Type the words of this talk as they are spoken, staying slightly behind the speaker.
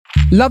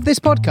Love this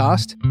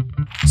podcast?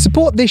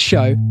 Support this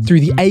show through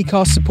the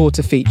Acast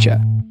supporter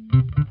feature.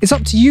 It's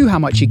up to you how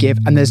much you give,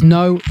 and there's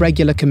no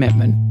regular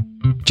commitment.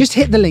 Just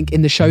hit the link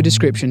in the show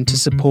description to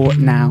support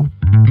now.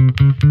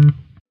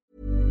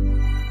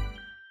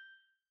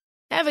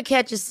 Ever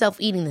catch yourself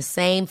eating the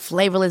same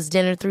flavorless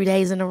dinner 3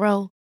 days in a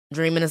row?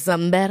 Dreaming of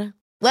something better?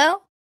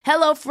 Well,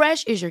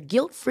 HelloFresh is your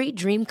guilt-free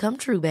dream come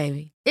true,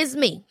 baby. It's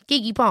me,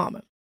 Keke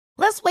Palmer.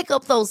 Let's wake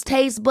up those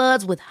taste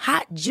buds with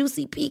hot,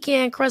 juicy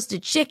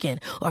pecan-crusted chicken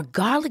or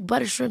garlic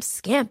butter shrimp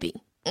scampi.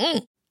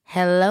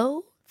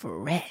 Hello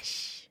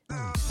Fresh.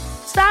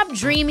 Stop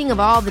dreaming of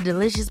all the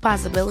delicious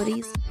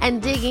possibilities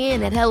and dig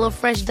in at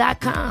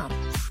HelloFresh.com.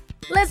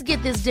 Let's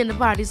get this dinner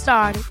party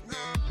started.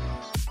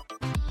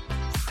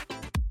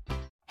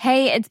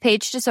 Hey, it's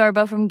Paige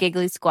DeSorbo from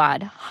Giggly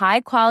Squad. High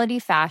quality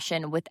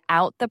fashion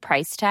without the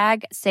price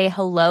tag. Say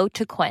hello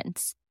to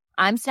Quince.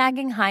 I'm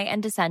snagging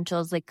high-end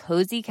essentials like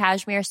cozy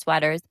cashmere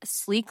sweaters,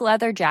 sleek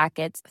leather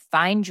jackets,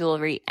 fine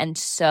jewelry, and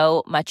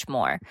so much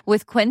more.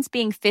 With Quince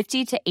being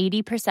 50 to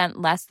 80%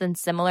 less than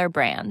similar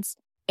brands.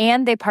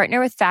 And they partner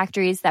with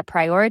factories that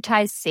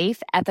prioritize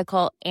safe,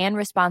 ethical, and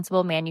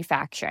responsible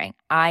manufacturing.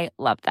 I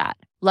love that.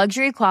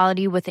 Luxury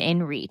quality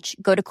within reach.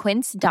 Go to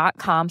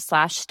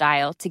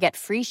quince.com/style to get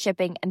free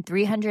shipping and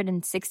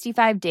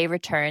 365-day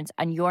returns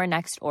on your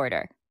next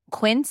order.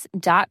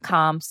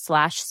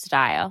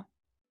 Quince.com/style.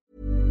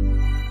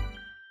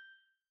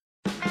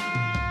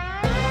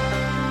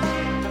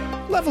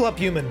 Level Up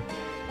Human,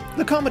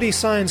 the comedy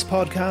science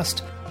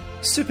podcast,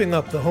 souping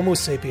up the Homo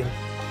sapien.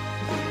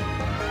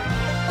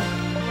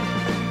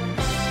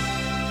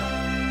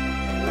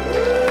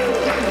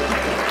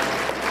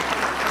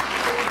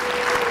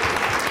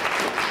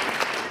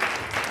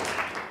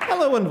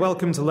 Hello and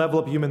welcome to Level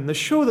Up Human, the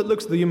show that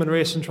looks at the human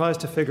race and tries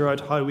to figure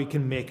out how we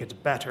can make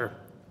it better.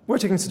 We're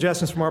taking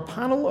suggestions from our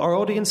panel, our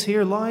audience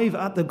here live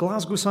at the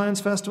Glasgow Science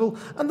Festival,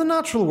 and the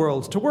natural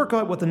world to work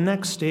out what the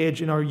next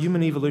stage in our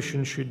human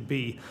evolution should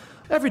be.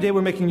 Every day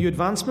we're making new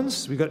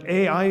advancements. We've got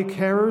AI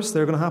carers,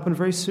 they're going to happen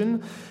very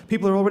soon.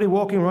 People are already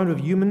walking around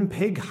with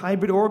human-pig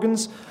hybrid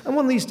organs, and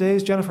one of these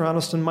days Jennifer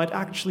Aniston might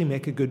actually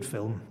make a good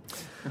film.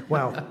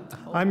 Well,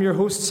 I'm your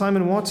host,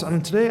 Simon Watt,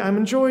 and today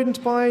I'm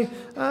joined by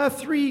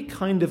three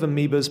kind of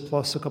amoebas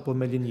plus a couple of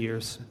million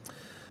years.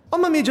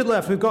 On my immediate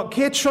left, we've got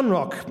Kate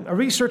Shunrock, a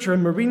researcher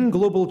in marine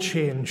global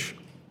change.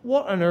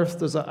 What on earth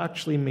does that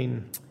actually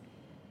mean?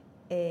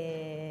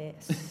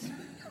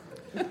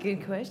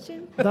 Good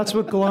question. That's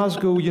what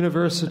Glasgow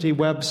University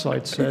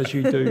website says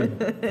you do.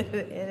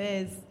 It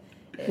is.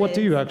 What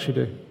do you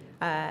actually do?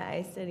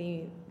 I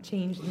study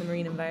change in the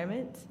marine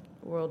environment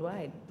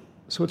worldwide.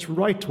 So it's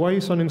right. Why are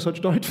you sounding such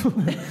doubtful?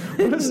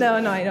 No,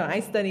 I don't. I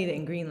studied it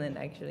in Greenland,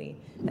 actually.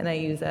 And I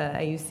use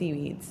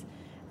seaweeds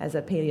as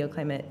a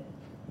paleoclimate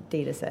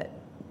data set,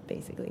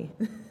 basically.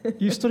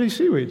 You study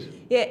seaweed?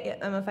 Yeah,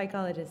 I'm a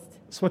phycologist.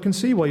 So I can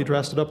see why you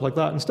dressed it up like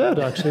that instead,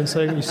 actually, and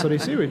saying you study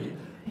seaweed.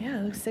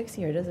 Yeah, it looks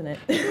sexier, doesn't it?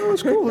 Oh,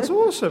 that's cool. That's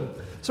awesome.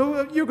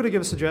 So you're going to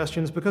give us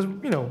suggestions because,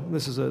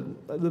 this is the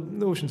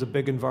ocean's a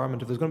big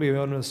environment. If there's going to be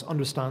anyone who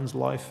understands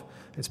life,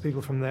 it's people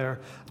from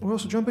there. We're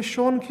also joined by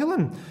Sean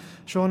Killen.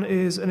 Sean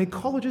is an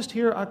ecologist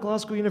here at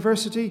Glasgow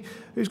University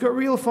who's got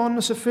real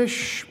fondness of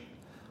fish.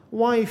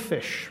 Why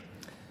fish?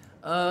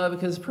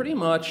 Because pretty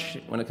much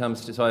when it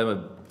comes to, I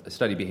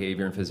study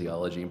behavior and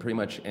physiology, and pretty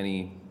much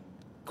any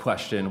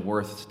question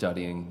worth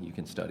studying, you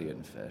can study it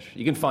in fish.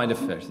 You can find a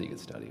fish that you can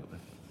study it with.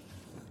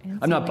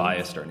 I'm not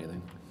biased or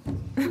anything.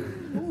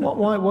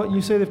 What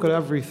you say they've got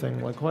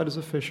everything? Like, why does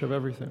a fish have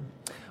everything?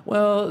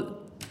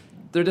 Well,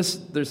 they're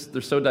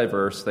so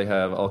diverse. They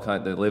have all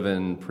kind. They live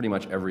in pretty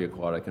much every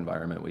aquatic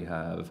environment we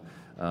have.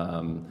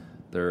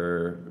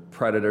 They're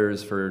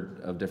predators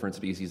of different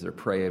species. They're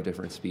prey of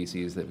different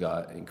species. They've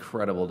got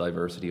incredible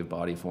diversity of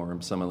body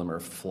forms. Some of them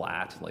are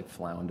flat, like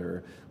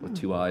flounder, with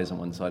two eyes on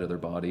one side of their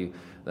body.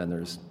 Then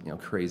there's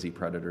crazy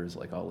predators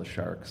like all the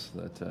sharks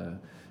that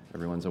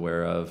everyone's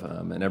aware of,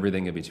 and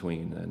everything in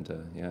between. And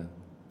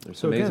they're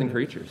some amazing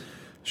creatures.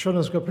 Sean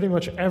has got pretty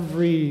much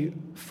every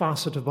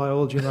facet of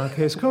biology in that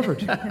case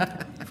covered.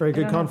 Very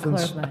good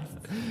confidence.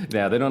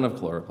 Yeah, they don't have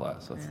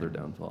chloroplasts. That's their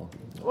downfall.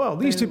 Well,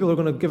 these two people are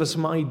going to give us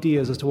some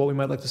ideas as to what we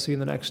might like to see in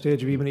the next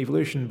stage of human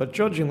evolution. But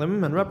judging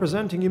them and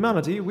representing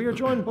humanity, we are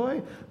joined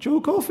by Joe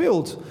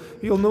Caulfield.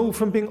 You'll know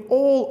from being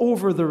all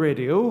over the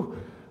radio,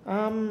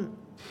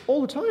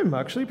 all the time,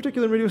 actually,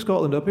 particularly in Radio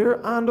Scotland up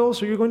here, and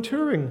also you're going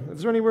touring.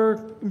 Is there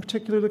anywhere in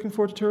particular looking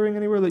forward to touring,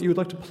 anywhere that you would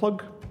like to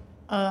plug?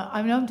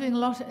 I'm doing a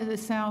lot in the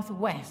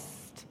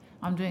southwest.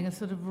 I'm doing a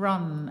sort of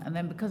run, and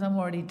then because I'm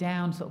already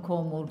down sort of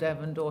Cornwall,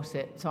 Devon,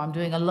 Dorset, so I'm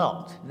doing a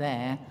lot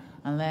there.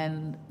 And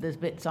then there's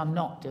bits I'm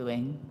not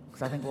doing,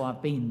 because I think,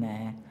 I've been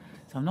there.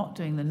 So I'm not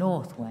doing the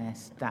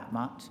northwest that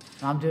much.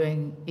 I'm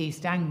doing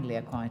East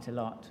Anglia quite a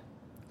lot.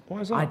 Why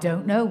is that? I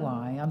don't know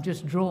why. I'm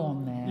just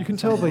drawn there. You can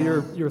tell by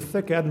your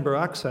thick Edinburgh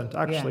accent,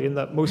 actually, in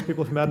that most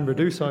people from Edinburgh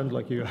do sound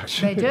like you,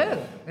 actually. They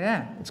do,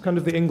 yeah. It's kind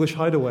of the English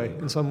hideaway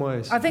in some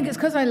ways. I think it's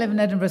because I live in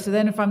Edinburgh, so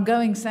then if I'm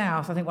going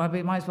south, I think, well,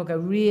 I might as well go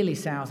really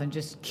south and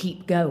just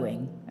keep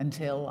going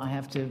until I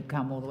have to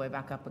come all the way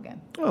back up again.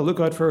 Well, look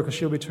out for her, because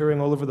she'll be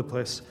touring all over the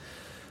place.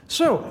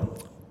 So,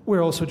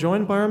 we're also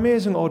joined by our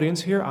amazing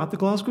audience here at the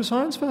Glasgow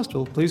Science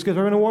Festival. Please give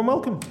everyone a warm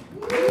welcome.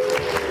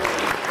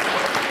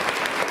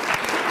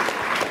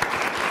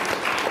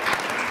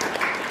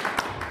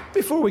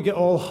 Before we get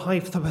all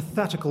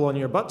hypothetical on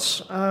your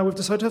butts, we've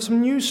decided to have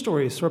some news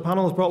stories. So our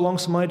panel has brought along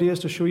some ideas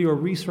to show you our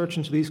research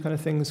into these kind of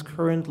things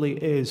currently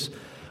is.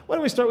 Why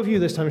don't we start with you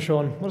this time,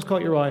 Sean? What's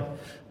caught your eye?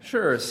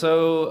 Sure.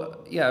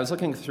 So, I was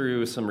looking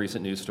through some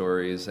recent news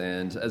stories,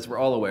 and as we're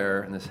all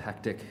aware, in this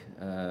hectic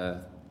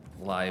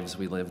lives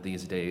we live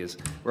these days,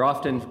 we're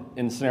often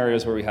in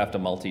scenarios where we have to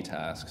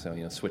multitask.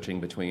 So, switching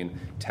between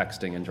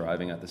texting and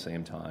driving at the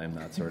same time,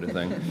 that sort of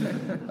thing.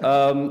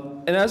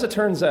 And as it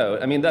turns out,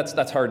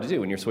 that's hard to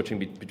do when you're switching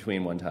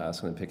between one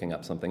task and then picking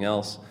up something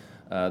else.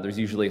 There's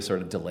usually a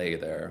sort of delay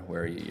there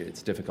where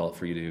it's difficult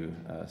for you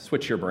to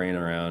switch your brain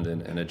around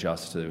and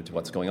adjust to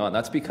what's going on.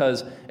 That's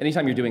because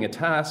anytime you're doing a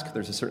task,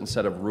 there's a certain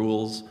set of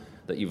rules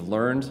that you've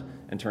learned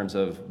in terms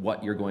of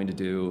what you're going to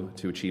do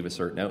to achieve a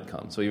certain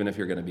outcome. So even if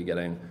you're going to be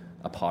getting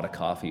a pot of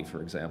coffee,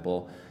 for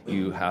example,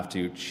 you have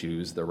to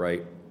choose the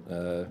right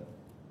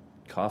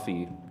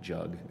coffee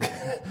jug.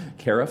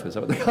 Carafe, is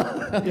that what they call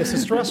it? Yes, a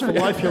stressful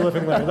life you're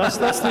living there. That's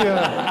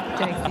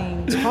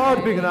the... It's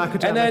hard being an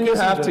academic. And then you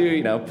have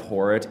to,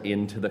 pour it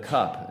into the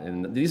cup.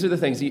 And these are the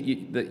things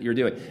that you're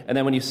doing. And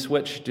then when you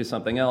switch to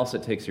something else,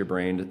 it takes your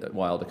brain a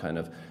while to kind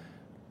of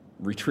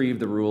retrieve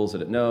the rules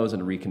that it knows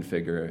and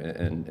reconfigure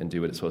and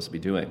do what it's supposed to be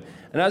doing.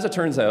 And as it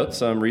turns out,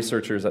 some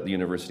researchers at the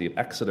University of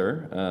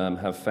Exeter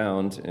have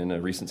found in a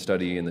recent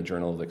study in the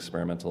Journal of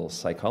Experimental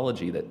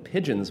Psychology that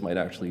pigeons might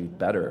actually be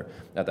better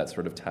at that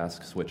sort of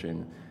task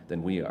switching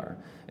than we are.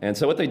 And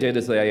so what they did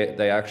is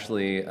they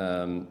actually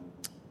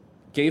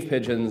gave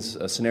pigeons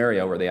a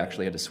scenario where they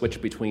actually had to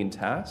switch between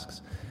tasks.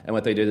 And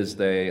what they did is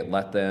they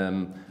let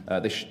them,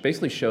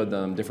 basically showed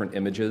them different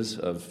images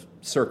of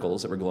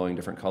circles that were glowing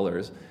different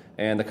colors.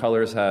 And the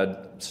colors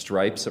had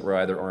stripes that were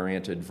either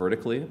oriented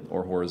vertically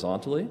or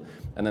horizontally.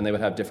 And then they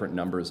would have different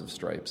numbers of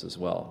stripes as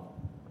well.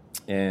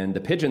 And the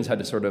pigeons had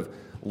to sort of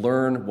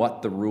learn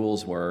what the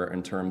rules were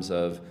in terms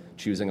of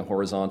choosing a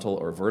horizontal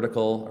or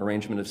vertical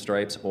arrangement of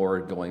stripes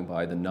or going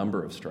by the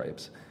number of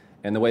stripes.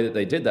 And the way that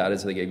they did that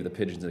is they gave the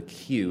pigeons a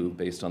cue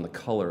based on the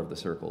color of the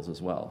circles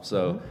as well.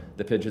 So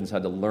the pigeons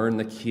had to learn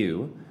the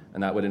cue,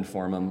 and that would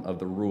inform them of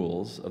the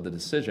rules of the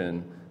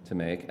decision to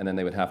make, and then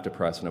they would have to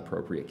press an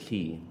appropriate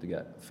key to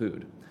get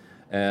food.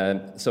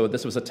 And so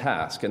this was a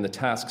task, and the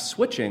task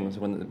switching was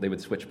when they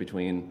would switch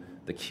between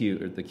the cue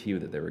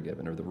that they were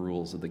given, or the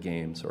rules of the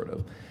game, sort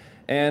of.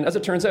 And as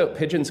it turns out,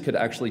 pigeons could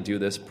actually do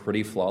this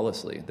pretty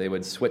flawlessly. They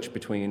would switch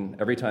between,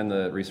 every time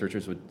the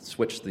researchers would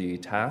switch the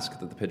task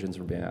that the pigeons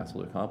were being asked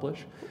to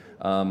accomplish,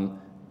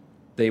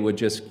 they would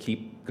just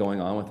keep going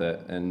on with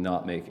it and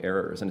not make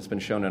errors. And it's been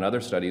shown in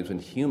other studies when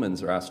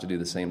humans are asked to do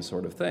the same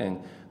sort of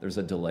thing, there's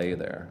a delay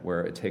there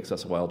where it takes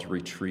us a while to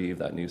retrieve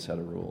that new set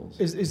of rules.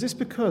 Is this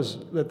because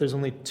that there's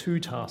only two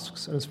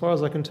tasks? And as far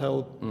as I can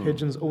tell,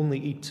 pigeons only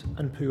eat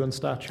and poo on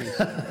statues.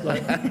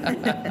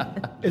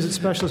 Is it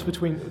specialist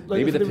between...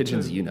 Maybe the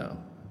pigeons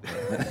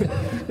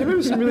There may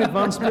be some really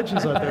advanced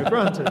pigeons out there,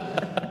 granted.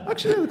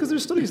 Actually, yeah, because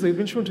there's studies they've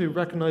been shown to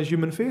recognize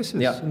human faces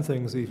and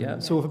things even. Yeah.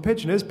 So if a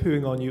pigeon is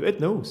pooing on you,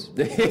 it knows.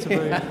 It's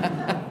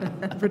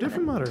a very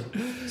different matter.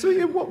 So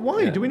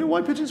why? Do we know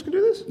why pigeons can do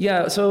this?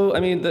 Yeah, so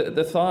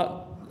the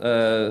thought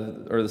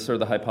or the sort of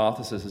the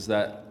hypothesis is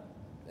that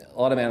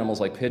a lot of animals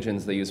like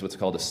pigeons, they use what's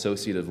called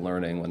associative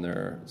learning when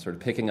they're sort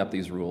of picking up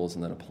these rules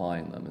and then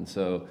applying them. And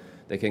so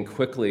they can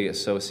quickly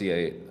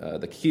associate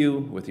the cue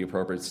with the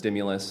appropriate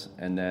stimulus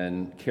and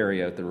then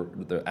carry out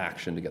the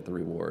action to get the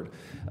reward.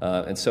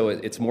 And so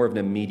it's more of an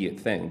immediate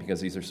thing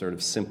because these are sort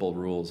of simple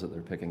rules that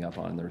they're picking up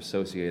on, and they're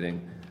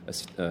associating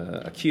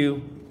a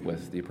cue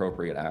with the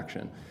appropriate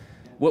action.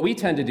 What we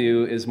tend to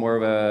do is more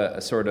of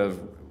a sort of,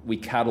 we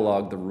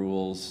catalog the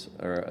rules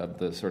of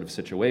the sort of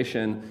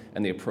situation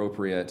and the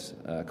appropriate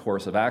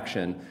course of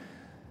action.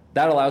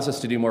 That allows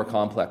us to do more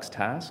complex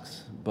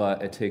tasks,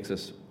 but it takes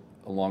us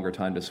a longer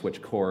time to switch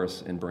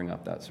course and bring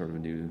up that sort of a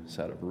new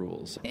set of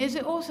rules. Is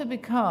it also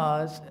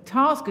because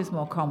task is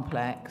more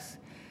complex,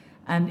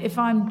 and if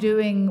I'm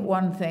doing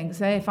one thing,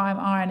 say if I'm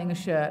ironing a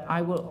shirt,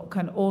 I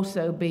can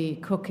also be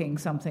cooking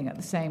something at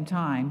the same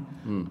time,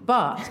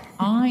 but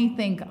I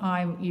think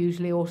I'm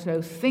usually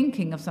also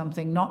thinking of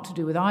something not to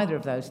do with either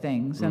of those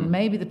things, and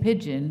maybe the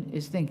pigeon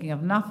is thinking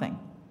of nothing.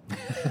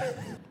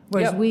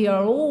 Whereas we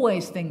are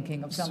always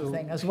thinking of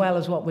something as well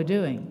as what we're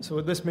doing. So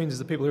what this means is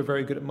that people who are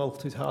very good at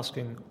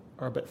multitasking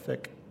are a bit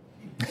thick.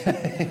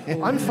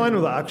 I'm fine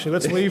with that, actually.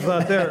 Let's leave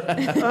that there.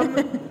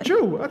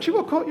 Joe, actually,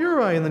 what caught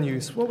your eye in the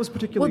news? What was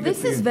particularly good for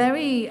you? Well, this is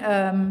very...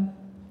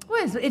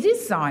 it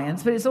is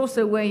science, but it's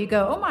also where you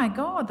go, oh, my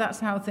God, that's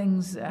how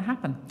things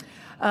happen.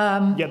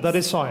 Yeah, that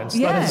is science.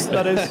 Yeah.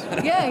 That is.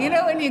 Yeah, you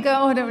know when you go,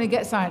 oh, I don't really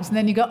get science, and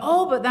then you go,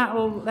 oh, but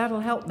that'll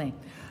help me.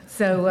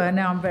 So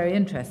now I'm very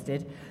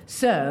interested.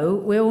 So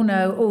we all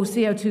know,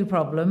 CO2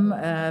 problem,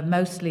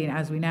 mostly,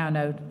 as we now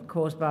know,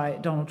 caused by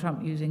Donald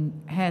Trump using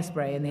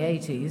hairspray in the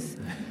 80s.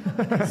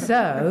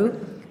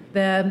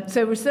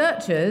 So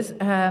researchers,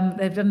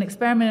 they've done an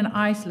experiment in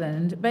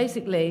Iceland.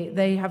 Basically,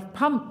 they have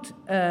pumped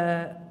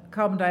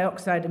carbon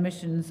dioxide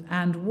emissions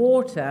and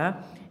water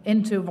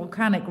into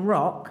volcanic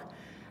rock,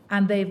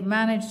 and they've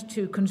managed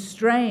to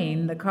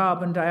constrain the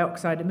carbon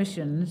dioxide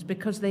emissions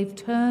because they've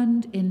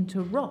turned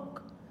into rock.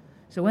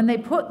 So when they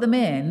put them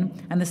in,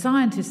 and the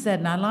scientists said,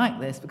 and I like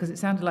this because it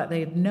sounded like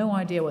they had no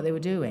idea what they were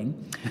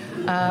doing.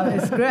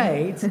 It's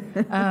great.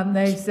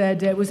 They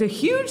said it was a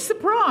huge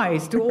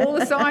surprise to all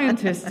the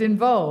scientists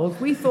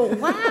involved. We thought,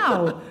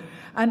 wow.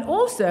 And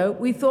also,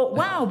 we thought,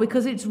 wow,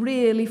 because it's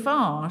really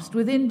fast.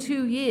 Within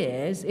 2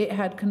 years, it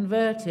had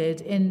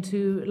converted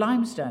into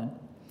limestone.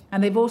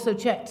 And they've also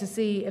checked to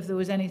see if there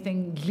was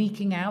anything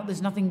leaking out.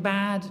 There's nothing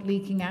bad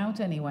leaking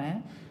out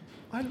anywhere.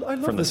 I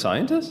love From the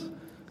scientists?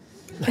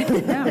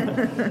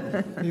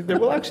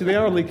 Well, actually, they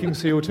are leaking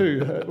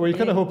CO2. Well, you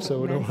kind of hope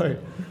so, in a way.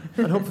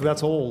 And hopefully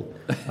that's all.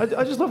 I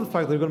just love the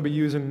fact that they're going to be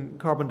using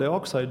carbon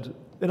dioxide.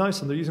 In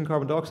Iceland, they're using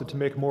carbon dioxide to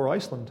make more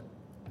Iceland.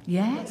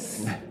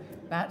 Yes.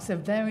 That's a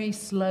very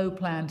slow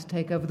plan to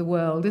take over the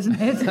world, isn't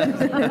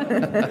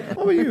it?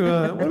 What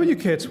about you,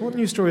 Kate? What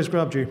news stories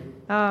grabbed you?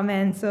 Oh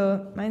man,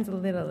 so mine's a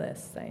little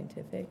less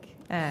scientific.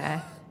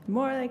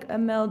 More like a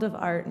meld of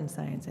art and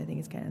science. I think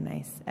is kind of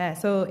nice.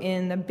 So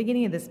in the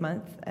beginning of this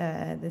month,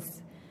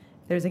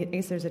 there's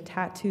a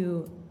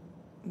tattoo.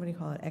 What do you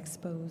call it?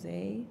 Expose?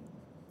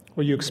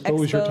 Where you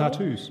expose your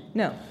tattoos?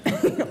 No.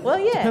 Well,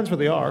 yeah. Depends where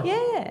they are.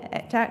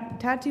 Yeah.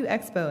 Tattoo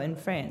Expo in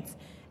France,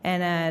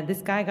 and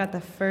this guy got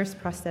the first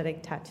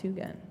prosthetic tattoo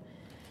gun.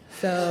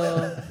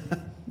 So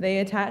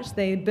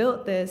they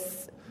built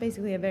this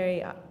basically a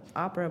very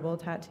operable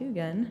tattoo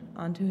gun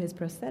onto his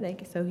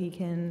prosthetic, so he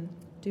can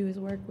do his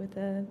work with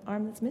the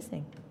arm that's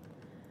missing.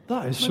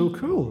 That is so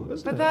cool,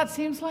 isn't it? But that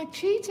seems like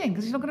cheating,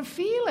 because he's not going to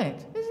feel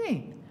it, is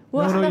he?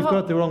 Well, no, you've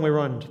got it the wrong way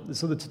around.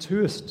 So the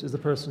tattooist is the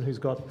person who's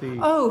got the...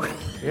 Oh.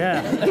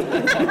 Yeah. I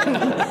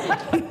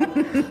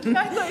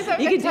thought he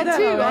said You a could do that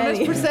tattoo on already.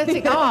 his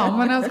prosthetic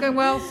arm, and I was going,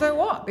 well, so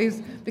what?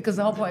 Because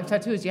the whole point of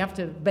tattoo is you have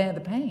to bear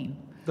the pain.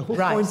 The whole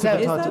Right, point so-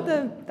 of a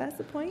tattoo... That's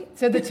the point?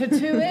 So the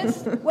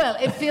tattooist, well,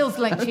 it feels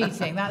like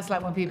cheating. That's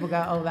like when people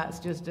go, oh, that's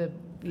just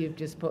you've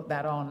just put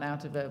that on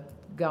out of a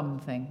gum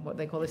thing, what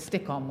they call a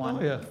stick-on one.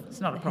 Oh, yeah.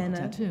 It's not a proper Henna.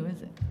 tattoo,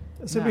 is it?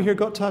 Has anybody here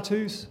got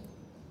tattoos?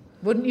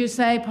 Wouldn't you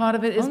say part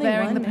of it is Only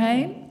bearing one the man.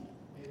 pain?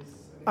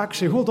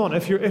 Actually, hold on.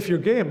 If you're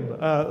game,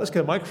 let's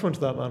get a microphone to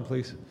that man,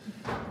 please.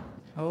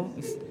 Oh,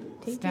 he's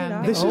Take it standing.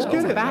 off. This is it's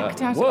good. a back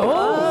tattoo.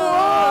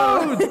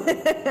 Whoa.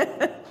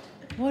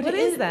 What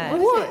is that?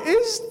 What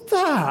is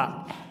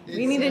that?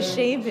 We need to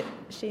shave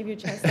your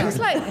chest off. It's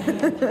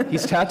like,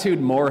 He's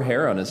tattooed more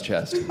hair on his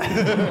chest.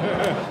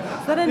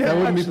 That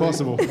wouldn't be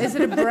possible. is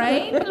it a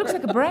brain? It looks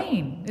like a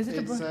brain. Is it a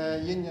It's brain? a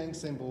yin-yang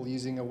symbol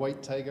using a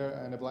white tiger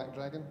and a black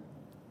dragon.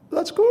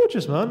 That's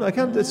gorgeous, man. I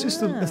can't. It's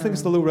just. I think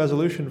it's the low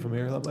resolution from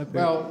here. That might be.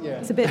 Well, yeah.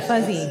 It's a bit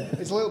fuzzy.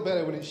 It's a little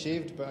better when it's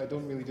shaved, but I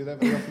don't really do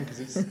that very often because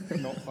it's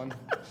not fun.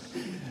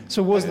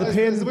 So was the As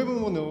pain? the women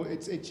will know,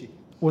 it's itchy.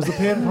 Was the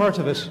pain part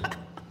of it?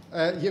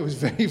 Yeah, it was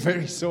very,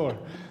 very sore.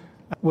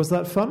 Was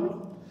that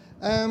fun?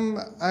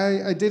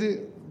 I did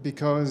it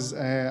because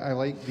I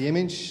like the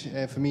image.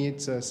 For me,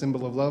 it's a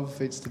symbol of love.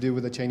 It's to do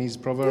with a Chinese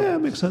proverb. Yeah, it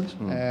makes sense.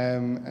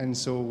 And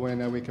so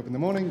when I wake up in the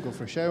morning, go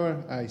for a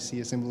shower, I see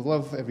a symbol of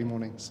love every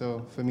morning.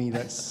 So for me,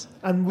 that's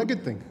a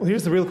good thing. Well,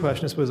 here's the real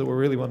question, I suppose, that we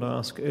really want to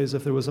ask is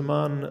if there was a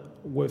man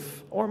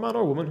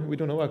or woman, we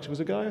don't know actually, was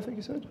a guy, I think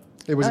you said?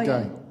 It was Oh, a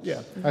guy.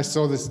 Yeah. I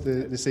saw the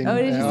same Oh,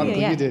 did you see it? article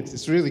Yeah. you did.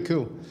 It's really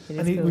cool. It is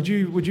And cool.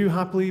 would you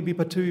happily be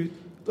put to,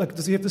 like,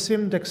 does he have the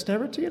same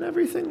dexterity and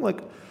everything? Like,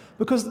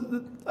 because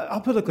I'll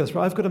put it like this,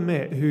 right? I've got a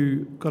mate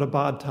who got a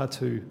bad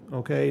tattoo,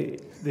 okay?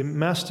 They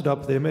messed it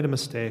up, they made a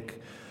mistake.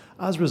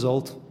 As a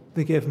result,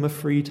 they gave him a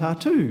free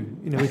tattoo.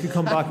 You know, he could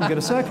come back and get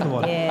a second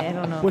one. Yeah, I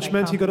don't know. if Which that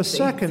meant he got a compensates.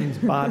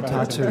 second bad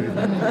tattoo.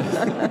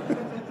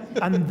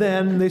 And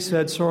then they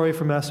said, sorry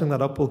for messing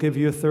that up, we'll give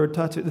you a third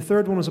tattoo. The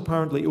third one was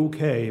apparently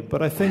okay,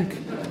 but I think,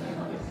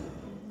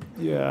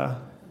 yeah.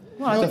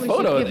 Well, I The think we should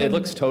photo, give it him-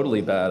 looks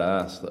totally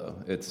badass, though.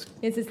 It's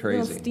It's this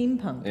crazy. little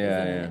steampunk.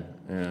 Yeah, isn't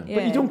yeah, it? yeah.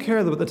 But you don't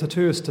care that the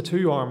tattooist's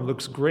tattoo arm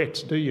looks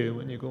great, do you,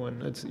 when you go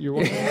in? You're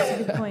wondering, That's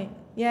a good point.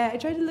 Yeah, I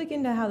tried to look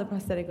into how the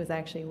prosthetic was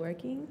actually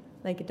working.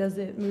 Like, does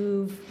it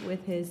move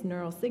with his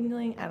neural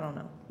signaling? I don't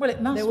know. Well,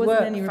 it must There wasn't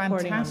work any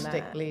reporting on that.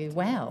 fantastically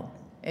well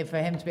for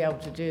him to be able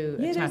to do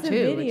Yeah, a there's tattoo,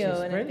 a video which is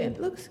and brilliant.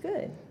 it looks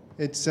good.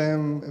 It's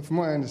from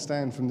what I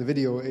understand from the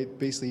video, it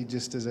basically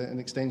just is an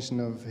extension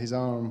of his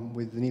arm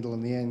with the needle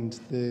on the end.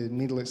 The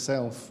needle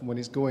itself, when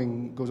it's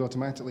goes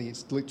automatically.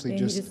 It's literally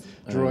Yeah, he just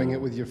drawing it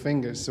with your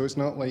fingers. So it's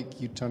not like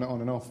you turn it on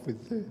and off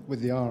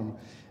with the arm.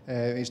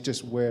 It's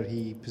just where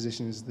he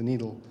positions the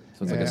needle.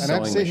 So it's like a and I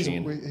have sewing to say,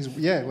 machine.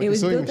 like It a was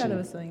sewing built machine. out of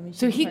a sewing machine.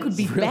 So he could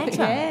be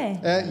better.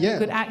 Yeah. Yeah.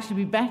 Could actually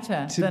be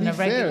better To than be a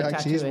regular fair,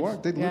 actually, his tattooist.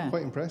 work did Yeah. look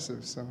quite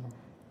impressive. So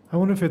I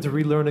wonder if he had to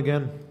relearn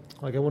again.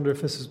 Like, I wonder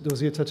if was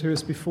he a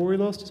tattooist before he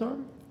lost his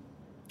arm?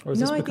 Or has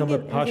No, this I become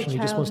think a it was a passion? He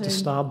just wants to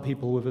childhood- stab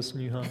people with his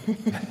new hand.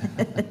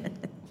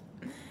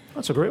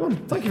 That's a great one.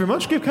 Thank you very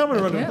much. Give Cameron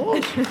a round of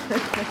applause.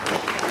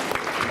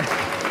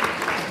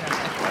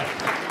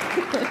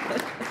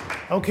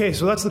 Okay,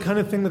 so that's the kind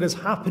of thing that is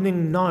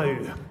happening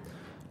now.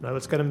 Now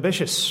let's get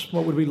ambitious.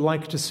 What would we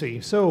like to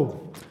see?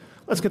 So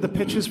let's get the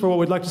pitches for what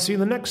we'd like to see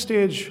in the next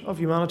stage of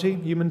humanity,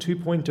 Human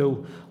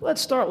 2.0. Let's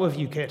start with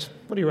you, Kate.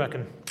 What do you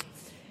reckon?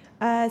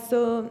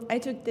 So I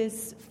took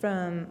this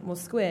from,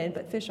 squid,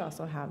 but fish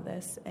also have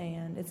this,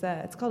 and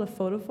it's called a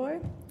photophore,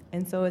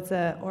 and so it's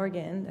an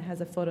organ that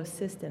has a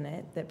photocyst in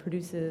it that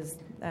produces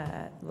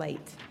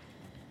light.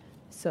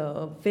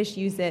 So fish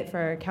use it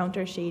for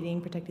counter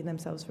shading, protecting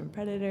themselves from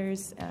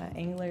predators.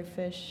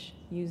 Anglerfish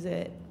use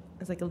it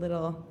as like a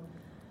little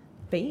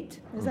bait.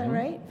 Is that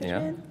right,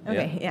 Fishman? Yeah.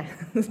 Okay, yeah.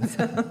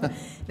 So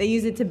they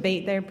use it to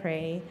bait their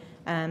prey.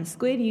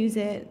 Squid use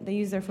it. They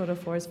use their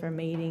photophores for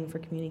mating, for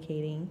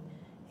communicating.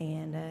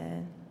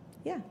 And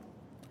yeah.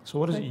 So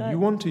what is it you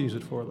want to use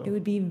it for, though? It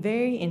would be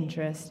very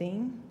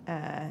interesting.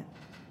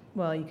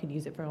 Well, you could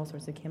use it for all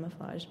sorts of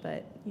camouflage,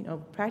 but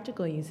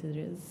practical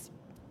usages: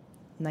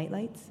 night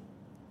lights,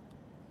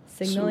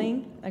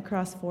 signaling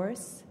across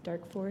forests,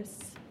 dark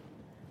forests.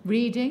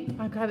 Reading.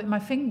 I have it in my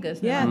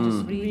fingers now. Yeah,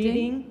 Just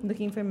reading.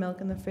 looking for milk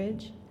in the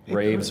fridge.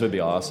 Raves would be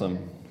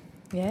awesome.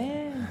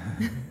 Yeah.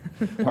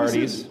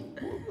 Parties.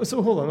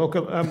 So hold on. Okay,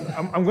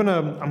 I'm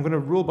gonna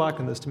roll back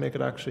on this to make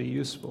it actually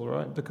useful,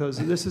 right? Because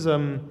this is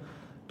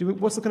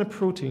what's the kind of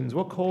proteins?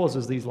 What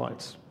causes these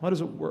lights? How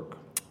does it work?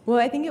 Well,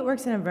 I think it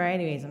works in a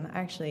variety of ways. And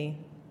actually,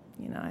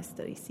 I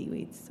study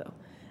seaweeds, so.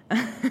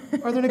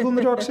 Are there any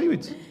glow-in-the-dark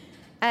seaweeds?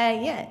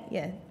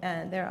 Yeah,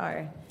 there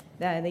are.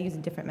 They use a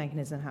different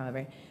mechanism,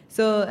 however.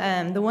 So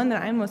the one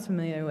that I'm most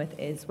familiar with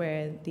is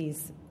where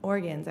these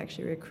organs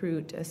actually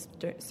recruit a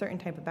certain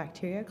type of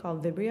bacteria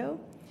called Vibrio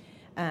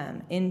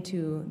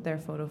into their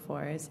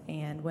photophores,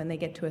 and when they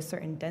get to a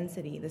certain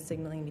density, the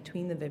signaling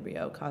between the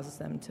Vibrio causes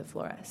them to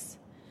fluoresce.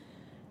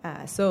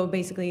 So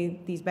basically,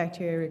 these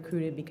bacteria are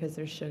recruited because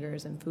there's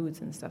sugars and foods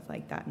and stuff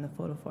like that in the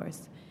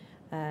photophores.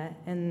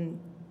 And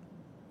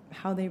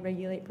how they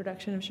regulate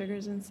production of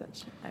sugars and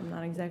such, I'm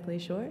not exactly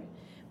sure.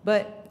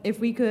 But if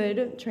we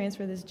could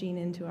transfer this gene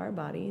into our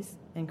bodies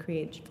and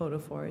create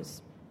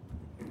photophores,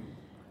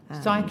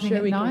 Cycling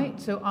at we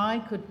night, so I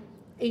could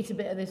eat a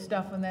bit of this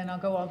stuff and then I'll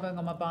go on going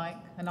on my bike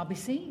and I'll be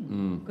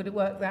seen. Could it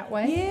work that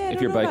way? Yeah, I If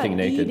don't you're know about biking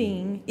naked.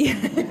 eating.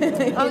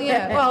 Oh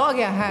yeah. Well,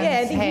 yeah. Hands, Yeah,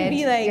 I think head, you'd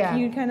be like, yeah.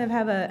 you'd kind of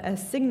have a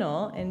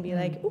signal and be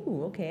like,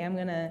 ooh, okay, I'm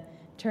going to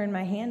turn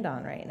my hand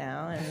on right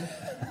now and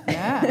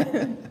Yeah.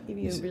 give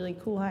you a really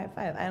cool high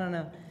five. I don't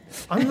know.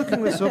 I'm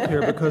looking this up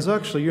here because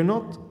actually you're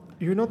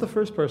not the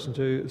first person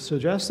to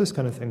suggest this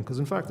kind of thing, because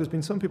in fact there's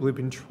been some people who've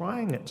been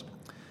trying it.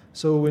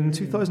 So in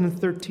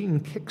 2013,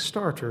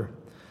 Kickstarter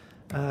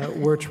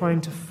were trying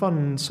to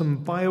fund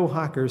some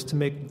biohackers to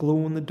make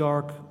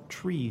glow-in-the-dark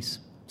trees.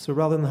 So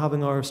rather than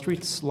having our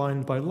streets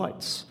lined by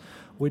lights,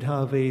 we'd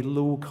have a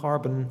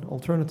low-carbon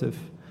alternative.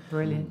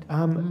 Brilliant.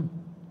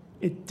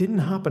 It didn't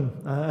happen,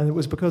 and it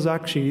was because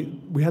actually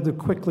we had to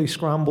quickly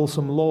scramble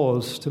some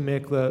laws to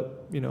make that,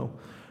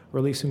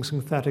 releasing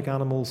synthetic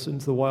animals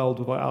into the wild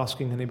without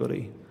asking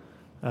anybody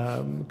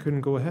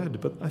couldn't go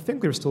ahead. But I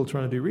think they're still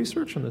trying to do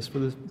research on this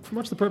for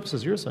much the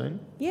purposes you're saying.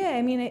 Yeah,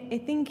 I mean, I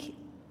think, if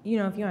you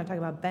want to talk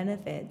about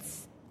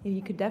benefits,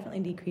 you could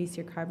definitely decrease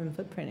your carbon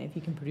footprint if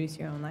you can produce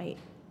your own light.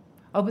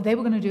 Oh, but they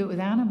were going to do it with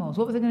animals.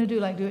 What were they going to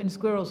do? Like do it in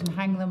squirrels and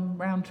hang them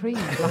round trees?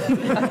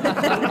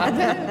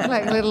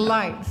 Like little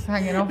lights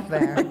hanging off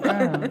there.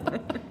 Oh.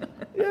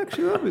 Yeah,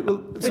 actually, that'd be,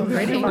 well, so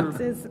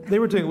boxes. they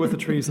were doing it with the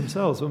trees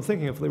themselves. So I'm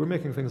thinking if they were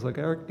making things like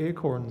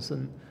acorns,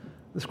 and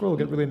the squirrel would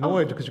get really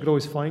annoyed because you could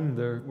always find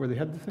where they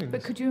had the things.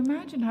 But could you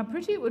imagine how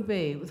pretty it would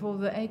be with all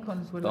the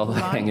acorns with All the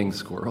little lights? hanging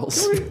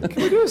squirrels. Can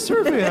we do a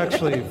survey,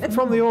 actually,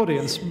 from the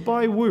audience,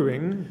 by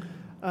wooing,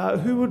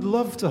 who would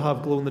love to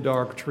have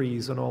glow-in-the-dark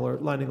trees on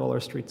lining all our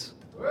streets?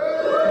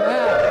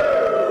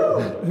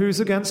 Who's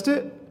against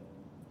it?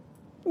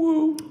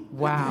 Woo.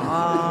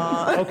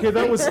 Wow. Okay,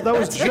 that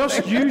was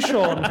just you,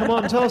 Sean. Come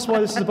on, tell us why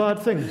this is a bad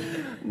thing.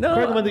 No.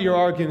 Bear in mind that you're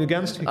arguing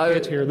against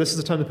Kate here. This is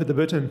the time to put the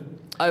boot in.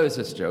 I was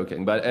just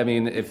joking, but I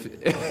mean,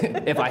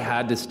 if I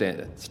had to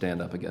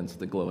stand up against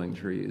the glowing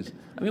trees,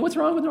 I mean, what's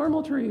wrong with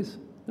normal trees?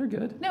 They're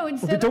good. No, Well,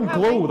 instead they don't of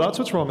having, glow. That's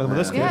what's wrong with them in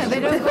this case. Yeah, they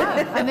don't glow.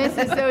 And this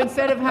is so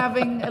instead of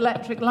having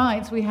electric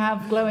lights, we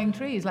have glowing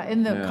trees. Like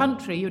in the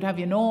country, you'd have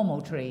your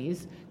normal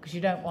trees because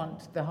you don't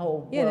want the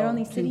whole Yeah, they're world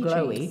only too city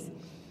glowy. trees.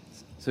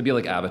 So it'd be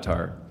like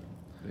Avatar,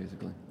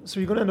 basically. So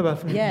you're going to end up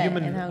having Yeah,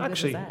 human. and how good is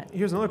Actually, that?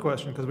 here's another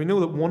question, because we know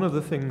that one of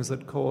the things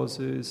that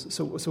causes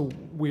so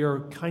we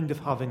are kind of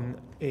having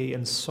a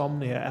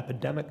insomnia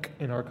epidemic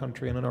in our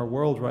country and in our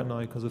world right now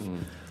because of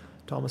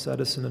Thomas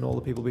Edison and all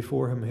the people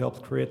before him who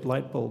helped create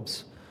light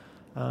bulbs.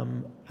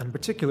 And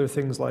particular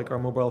things like our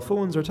mobile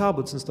phones or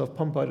tablets and stuff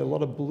pump out a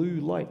lot of blue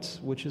light,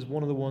 which is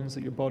one of the ones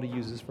that your body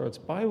uses for its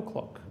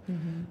bioclock.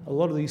 A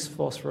lot of these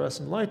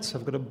phosphorescent lights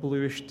have got a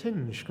bluish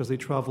tinge because they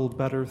travel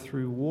better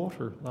through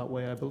water that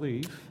way, I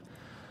believe.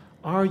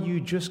 Are you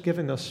just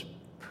giving us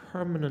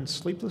permanent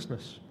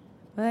sleeplessness?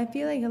 Well, I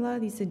feel like a lot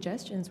of these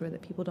suggestions were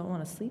that people don't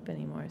want to sleep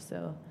anymore,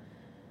 so...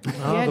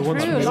 Yeah, the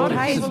ones true. from A lot of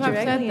Italy. people have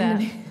said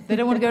that. They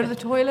don't want to go to the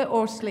toilet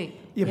or sleep.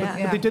 Yeah,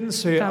 but they didn't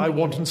say, I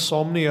want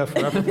insomnia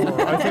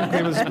forevermore. I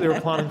think they were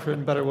planning for it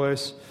in better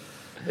ways.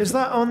 Is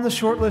that on the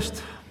short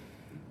list?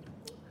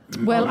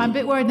 Well, I'm a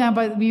bit worried now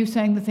by you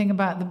saying the thing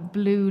about the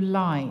blue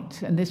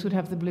light, and this would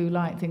have the blue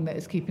light thing that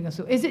is keeping us...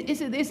 Is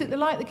it the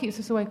light that keeps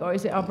us awake, or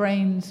is it our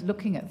brains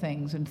looking at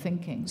things and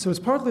thinking? So it's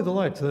partly the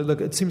light. Look,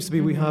 it seems to be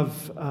we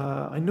have...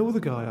 I know the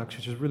guy,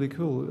 actually, which is really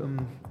cool.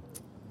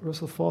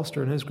 Russell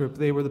Foster and his group,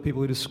 they were the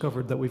people who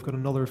discovered that we've got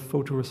another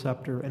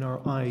photoreceptor in our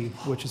eye,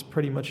 which is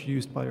pretty much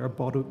used by our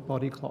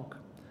body clock.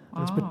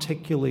 And it's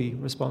particularly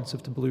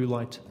responsive to blue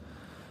light.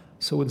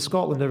 So in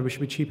Scotland,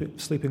 everybody should be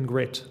sleeping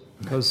great,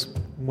 because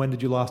when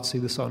did you last see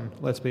the sun?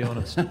 Let's be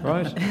honest,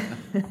 right?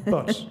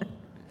 But...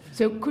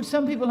 So could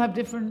some people have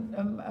different...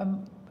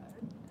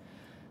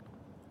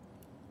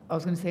 I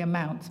was going to say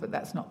amounts, but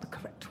that's not the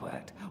correct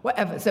word.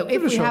 Whatever. So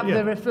if we have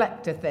the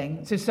reflector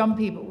thing, so some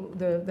people,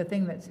 the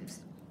thing that's...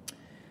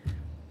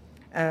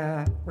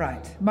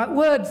 right. My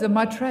words are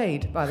my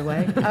trade, by the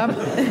way.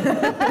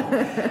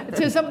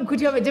 So could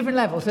you have a different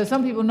level? So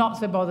some people not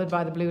so bothered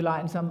by the blue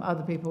light, and some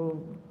other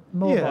people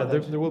more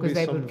bothered. There will be because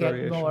they some would get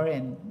variation. more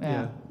in.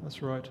 Yeah,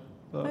 that's right.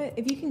 But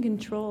if you can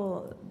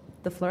control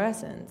the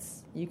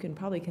fluorescence, you can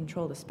probably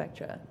control the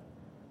spectra.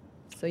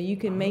 So you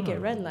can make it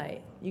red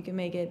light. You can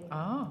make it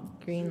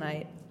green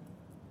light.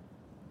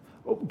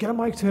 Oh, get a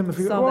mic to him if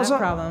you... Solve that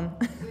problem.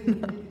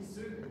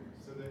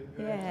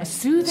 A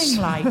soothing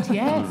light,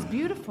 yes,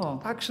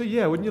 beautiful. Actually,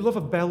 yeah, wouldn't you love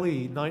a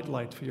belly night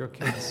light for your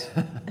kids?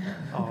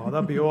 Oh,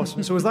 that'd be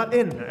awesome. So is that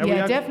in?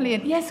 Definitely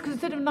in. Yes, because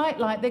instead of night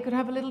light, they could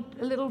have a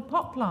little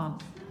pot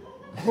plant.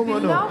 Oh,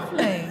 It'd be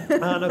lovely.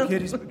 No,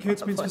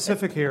 Kate's been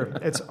specific here.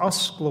 It's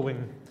us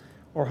glowing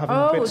or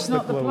having bits it's that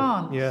not glow. the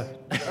plants. Yeah.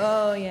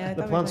 Oh, yeah.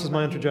 The plants is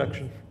my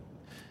interjection.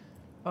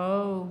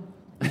 Oh.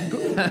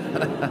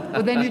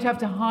 Well, then you'd have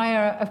to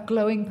hire a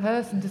glowing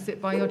person to sit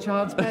by your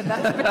child's bed.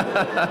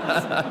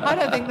 I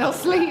don't think they'll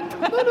sleep.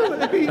 No,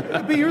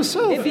 it'd be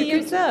yourself. It'd be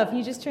yourself.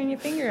 You just turn your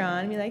finger on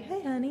and be like,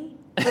 hey, honey.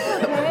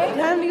 Okay.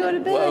 Time to go to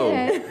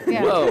bed. Whoa.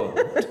 Yeah. Whoa.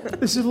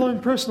 This is allowing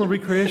personal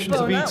recreations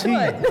of ET.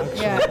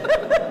 Yeah.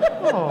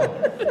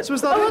 Oh. So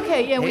is that... Oh,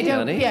 okay, yeah, we Hey, don't...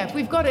 honey. Yeah, if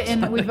we've got it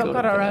in... We've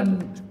got our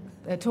own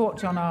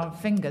torch on our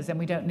fingers, then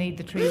we don't need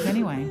the trees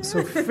anyway.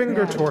 So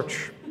finger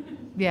torch.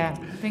 Yeah,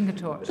 finger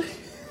torch.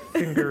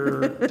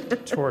 Finger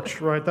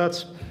torch. Right,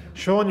 that's...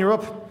 Sean, you're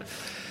up.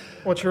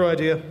 What's your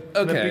idea?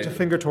 Okay. To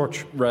finger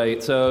torch.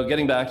 Right, so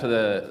getting back to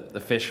the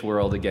fish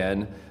world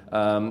again,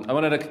 I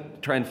wanted to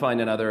try and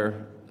find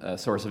another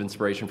source of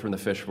inspiration from the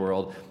fish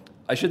world.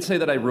 I should say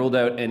that I ruled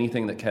out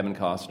anything that Kevin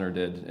Costner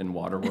did in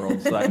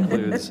Waterworld. So that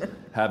includes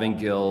having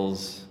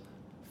gills,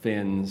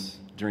 fins,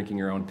 drinking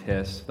your own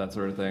piss, that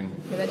sort of thing.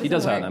 Yeah, he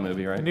does that in that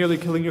movie, right? Nearly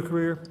killing your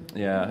career.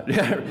 Yeah,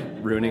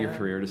 ruining your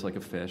career just like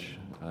a fish.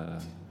 Or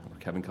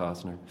Kevin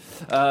Costner.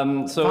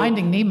 So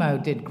Finding Nemo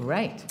did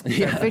great.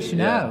 Yeah, Fish, yeah,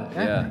 no.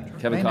 yeah.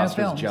 Kevin They know Costner's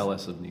films.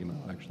 jealous of Nemo,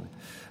 actually.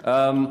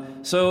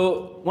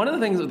 So one of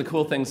the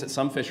cool things that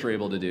some fish are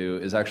able to do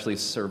is actually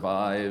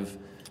survive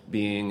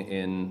being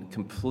in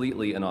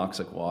completely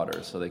anoxic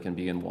water. So they can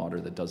be in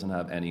water that doesn't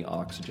have any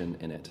oxygen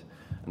in it.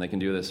 And they can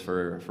do this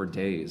for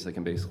days. They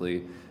can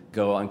basically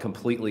go on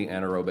completely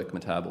anaerobic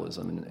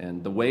metabolism.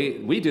 And the way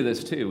we do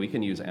this too, we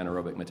can use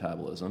anaerobic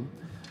metabolism,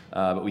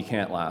 but we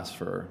can't last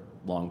for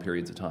long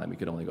periods of time. We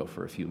could only go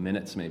for a few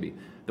minutes maybe.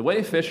 The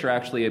way fish are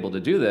actually able to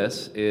do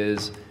this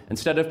is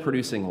instead of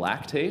producing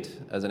lactate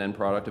as an end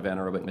product of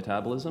anaerobic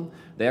metabolism,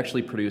 they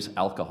actually produce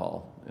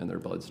alcohol in their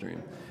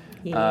bloodstream.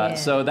 Yeah.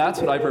 So that's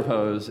what I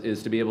propose,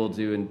 is to be able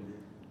to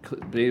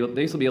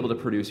basically be able to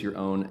produce your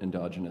own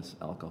endogenous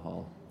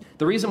alcohol.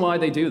 The reason why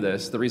they do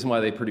this, the reason why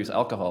they produce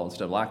alcohol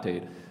instead of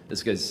lactate,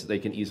 is because they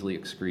can easily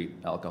excrete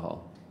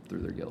alcohol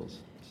through their gills.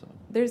 So.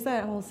 There's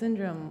that whole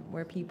syndrome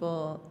where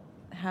people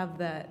have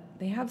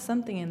they have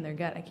something in their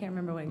gut. I can't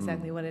remember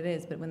exactly what it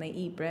is, but when they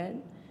eat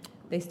bread,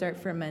 they start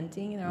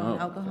fermenting their own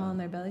alcohol in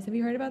their bellies. Have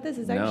you heard about this?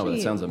 It's No, but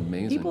it sounds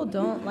amazing. People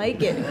don't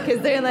like it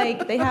because they're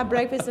like, they have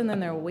breakfast and then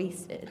they're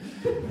wasted.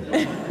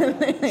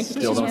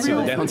 Still don't see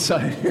the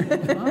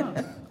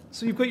downside.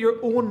 So you've got your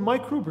own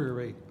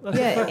microbrewery.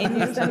 Yeah, in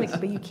your stomach,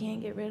 but you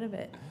can't get rid of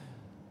it.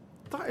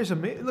 That is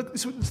amazing. Look,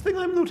 so the thing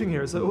I'm noting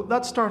here is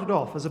that started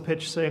off as a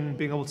pitch saying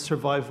being able to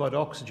survive without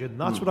oxygen.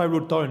 That's what I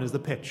wrote down as the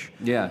pitch.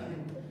 Yeah.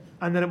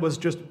 And then it was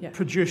just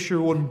produce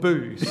your own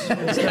booze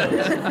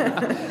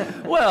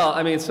instead. Well,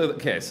 I mean, so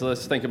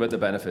let's think about the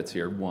benefits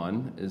here.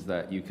 One is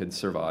that you could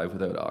survive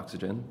without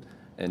oxygen,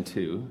 and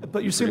two...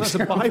 But you're saying that's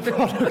a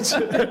byproduct.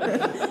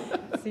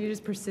 So you're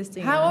just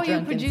persisting How in a are you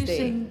drunken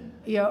producing state.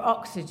 your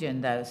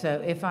oxygen, though?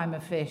 So if I'm a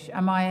fish,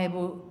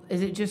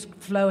 is it just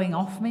flowing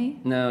off me?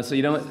 No, so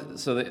you don't.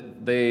 So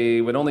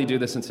they would only do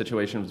this in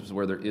situations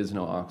where there is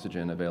no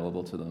oxygen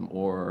available to them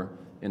or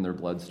in their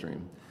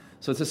bloodstream.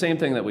 So it's the same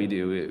thing that we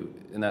do.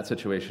 In that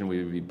situation,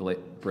 we would be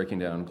breaking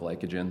down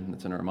glycogen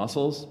that's in our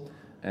muscles.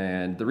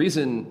 And the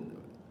reason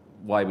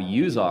why we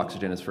use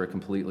oxygen is for a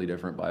completely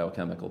different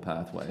biochemical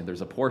pathway.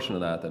 There's a portion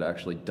of that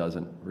actually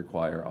doesn't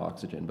require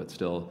oxygen, but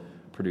still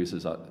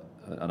produces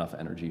enough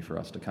energy for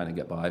us to kind of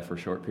get by for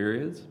short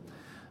periods.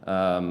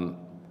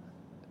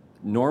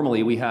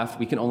 Normally, we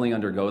can only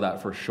undergo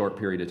that for a short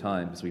period of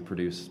time because we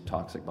produce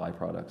toxic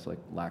byproducts like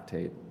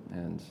lactate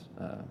and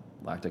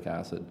lactic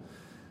acid.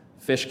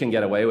 Fish can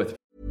get away with.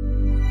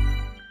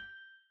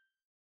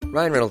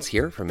 Ryan Reynolds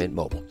here from Mint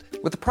Mobile.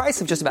 With the price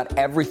of just about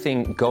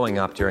everything going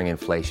up during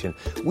inflation,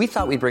 we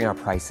thought we'd bring our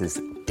prices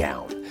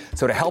down.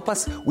 So to help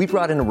us, we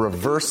brought in a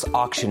reverse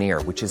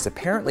auctioneer, which is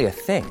apparently a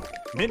thing.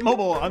 Mint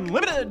Mobile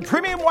Unlimited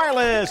Premium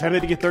Wireless. How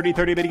to get 30,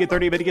 30, bit to get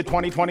 30, bit to get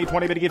 20, 20,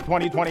 20, bit to get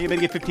 20, 20, bit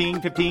to get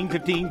 15, 15,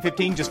 15,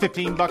 15, just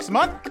 $15 a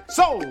month?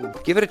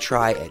 Sold! Give it a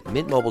try at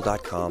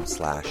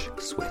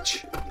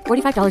mintmobile.com/switch.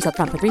 $45 up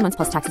front for 3 months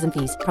plus taxes and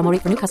fees. Promo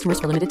rate for new customers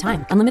for limited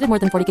time. Unlimited more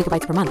than 40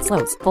 gigabytes per month.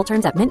 Slows full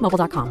terms at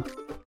mintmobile.com.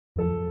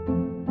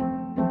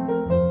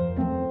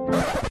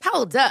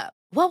 Hold up.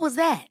 What was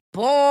that?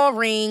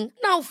 Boring.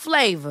 No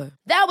flavor.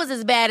 That was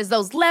as bad as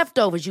those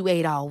leftovers you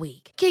ate all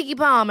week. Keke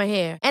Palmer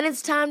here, and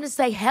it's time to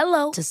say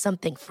hello to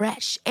something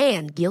fresh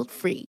and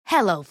guilt-free.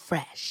 Hello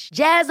Fresh.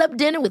 Jazz up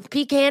dinner with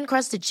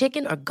pecan-crusted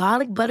chicken or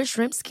garlic butter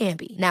shrimp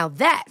scampi. Now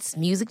that's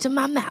music to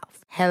my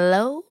mouth.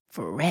 Hello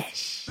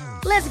Fresh.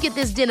 Let's get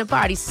this dinner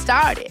party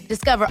started.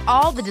 Discover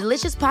all the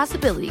delicious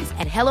possibilities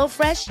at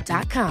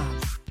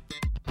hellofresh.com.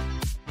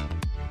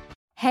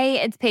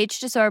 Hey, it's Paige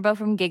DeSorbo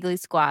from Giggly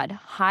Squad.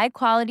 High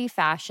quality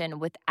fashion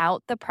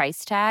without the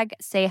price tag.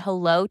 Say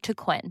hello to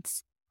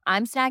Quince.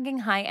 I'm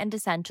snagging high-end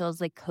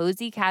essentials like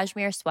cozy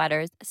cashmere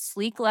sweaters,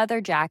 sleek leather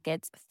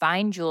jackets,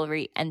 fine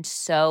jewelry, and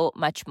so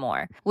much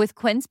more. With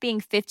Quince being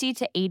 50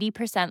 to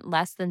 80%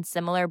 less than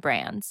similar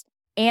brands.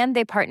 And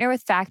they partner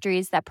with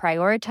factories that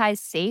prioritize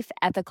safe,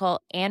 ethical,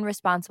 and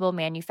responsible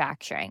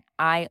manufacturing.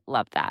 I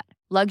love that.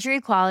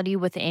 Luxury quality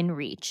within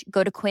reach.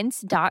 Go to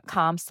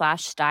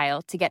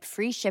quince.com/style to get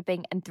free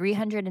shipping and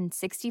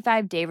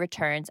 365-day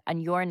returns on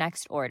your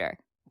next order.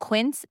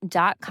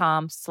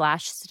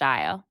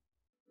 Quince.com/style.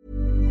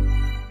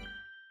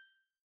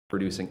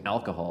 Producing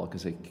alcohol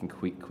because they can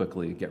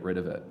quickly get rid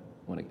of it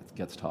when it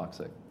gets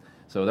toxic.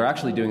 So they're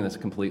actually doing this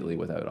completely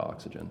without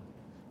oxygen.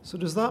 So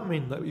does that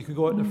mean that you could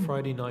go out on a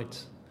Friday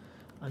night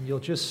and you'll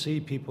just see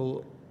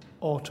people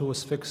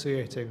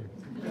auto-asphyxiating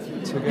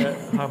to get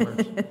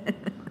hammered?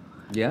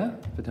 Yeah,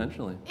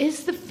 potentially.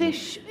 Is the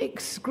fish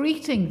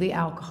excreting the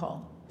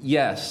alcohol?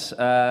 Yes.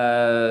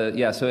 So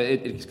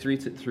it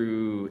excretes it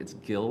through its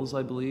gills,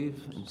 I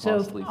believe. And So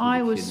possibly if through I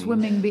the was kidneys.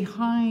 swimming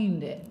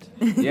behind it,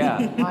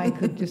 Yeah. I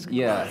could just...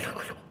 Yeah.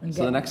 and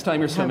So the get- next time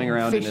you're swimming have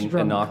around in fish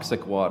drunk.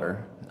 anoxic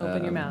water.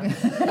 Open your mouth.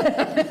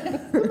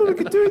 We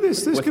could do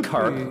this. This With could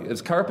carp. be...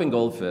 It's carp and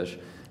goldfish.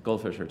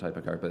 Goldfish are a type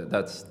of carp, but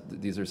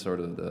these are sort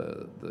of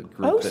the group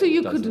Oh, that so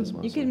you does could- this You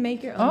mostly. can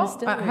make your own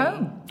distillery. at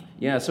home.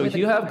 Yeah, so if with a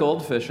you have carp.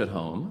 goldfish at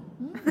home,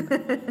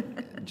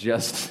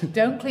 just...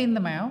 Don't clean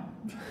them out.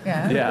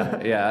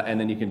 Yeah. Yeah, and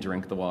then you can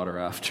drink the water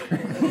after.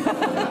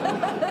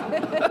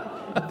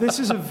 This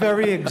is a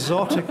very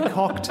exotic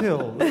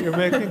cocktail that you're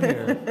making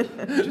here.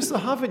 Just to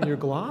have it in your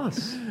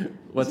glass.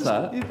 What's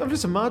that? I'm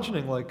just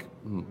imagining like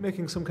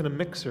making some kind of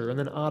mixer and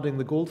then adding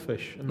the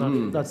goldfish,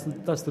 and that's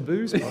the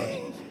booze part.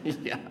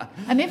 Yeah.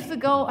 And if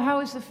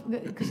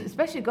because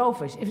especially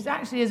goldfish, if it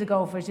actually is a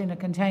goldfish in a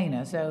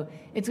container, so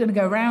it's going to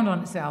go round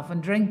on itself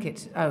and drink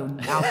its own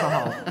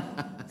alcohol.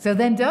 So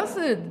then does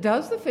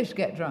the fish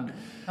get drunk?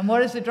 And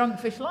what is the drunk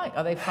fish like?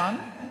 Are they fun?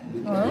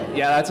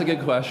 Yeah, that's a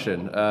good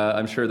question.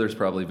 I'm sure there's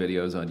probably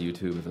videos on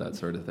YouTube of that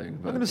sort of thing.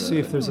 I'm going to see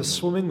if there's a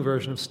swimming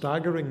version of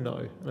staggering now,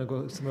 and I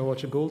go to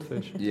watch a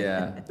goldfish.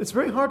 Yeah. It's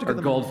very hard to Or get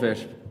them.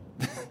 goldfish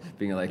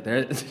being like,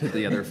 there, to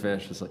the other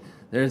fish, it's like,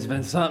 there's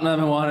been something I've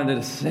been wanting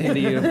to say to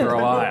you for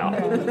a while.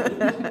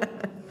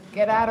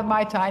 Get out of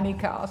my tiny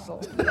castle.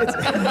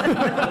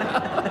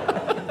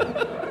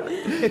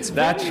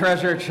 That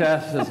treasure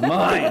chest is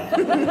mine.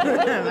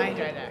 My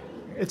treasure.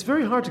 It's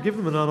very hard to give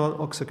them an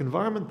anoxic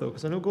environment, though,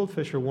 because I know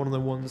goldfish are one of the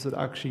ones that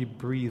actually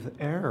breathe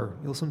air.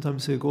 You'll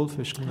sometimes see a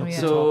goldfish coming up the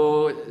top.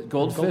 So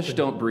goldfish Gulping.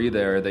 don't breathe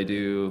air. They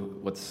do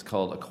what's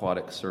called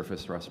aquatic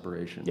surface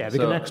respiration. Yeah, they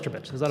get an extra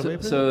bit. Is that a way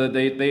of So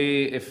they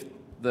if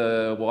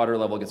the water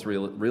level gets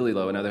really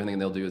low, another thing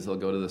they'll do is they'll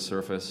go to the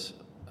surface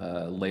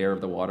layer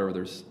of the water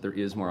where there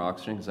is more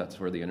oxygen, because that's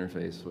where the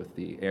interface with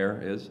the air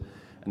is,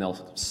 and they'll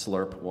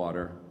slurp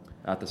water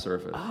at the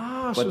surface.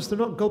 So they're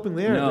not gulping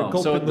the air, they're No,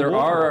 gulping so the there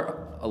water.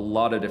 are a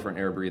lot of different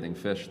air-breathing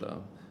fish,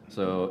 though.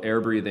 So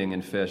air-breathing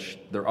in fish,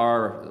 there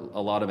are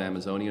a lot of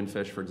Amazonian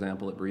fish, for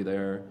example, that breathe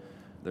air.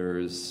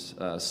 There's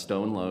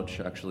stone loach,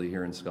 actually,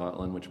 here in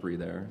Scotland, which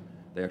breathe air.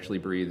 They actually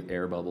breathe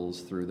air bubbles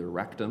through their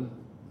rectum,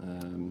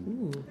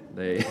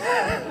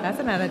 That's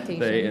an adaptation.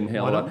 They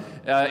inhale a lot.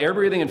 Air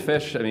breathing in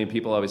fish, I mean,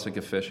 people always think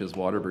of fish as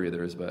water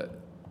breathers, but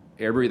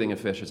air breathing in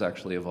fish has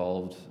actually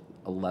evolved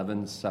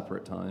 11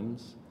 separate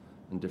times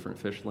in different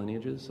fish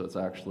lineages, so it's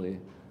actually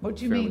What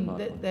do you fairly mean,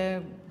 popular. that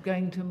they're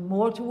going to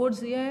more towards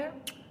the air?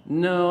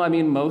 No, I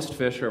mean, most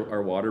fish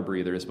are water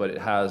breathers, but it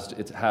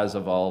has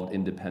evolved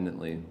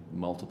independently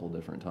multiple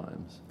different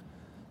times.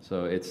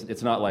 So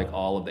it's not like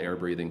all of the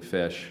air-breathing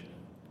fish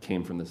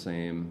came from the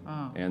same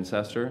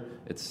ancestor.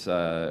 It's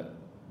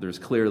there's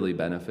clearly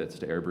benefits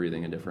to air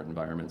breathing in different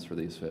environments for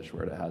these fish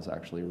where it has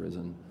actually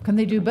arisen. Can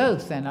they do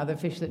both then? Are there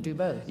fish that do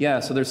both?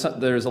 Yeah, so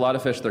there's a lot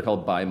of fish, they're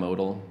called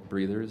bimodal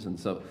breathers, and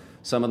so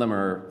some of them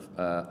are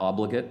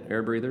obligate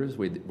air breathers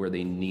where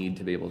they need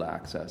to be able to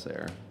access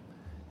air.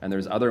 And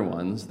there's other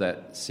ones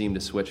that seem to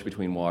switch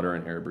between water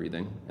and air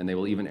breathing, and they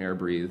will even air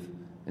breathe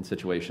in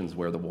situations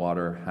where the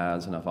water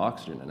has enough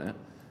oxygen in it,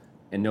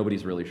 and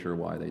nobody's really sure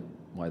why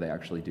they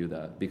actually do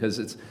that. Because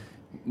it's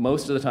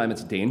most of the time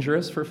it's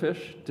dangerous for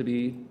fish to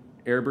be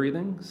air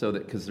breathing, so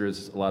that because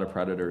there's a lot of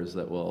predators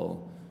that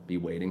will be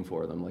waiting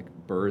for them. Like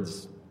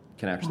birds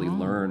can actually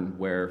learn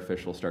where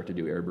fish will start to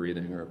do air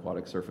breathing or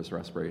aquatic surface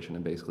respiration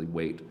and basically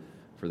wait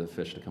for the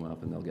fish to come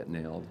up and they'll get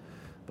nailed.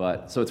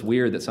 But so it's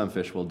weird that some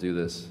fish will do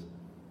this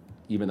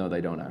even though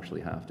they don't actually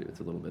have to.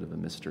 It's a little bit of a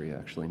mystery,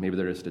 actually. Maybe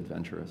they're just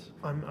adventurous.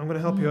 I'm going to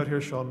help you out here,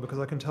 Sean, because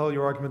I can tell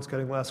your argument's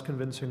getting less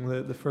convincing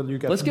the further you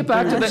get. Let's from go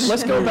back booze.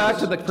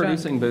 to the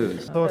producing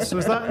booze. So is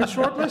that in the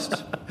short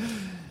list?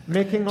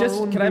 Making our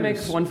own Can I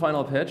booze. make one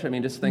final pitch? I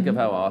mean, just think of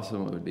how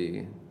awesome it would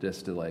be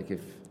just to, like,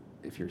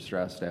 if you're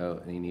stressed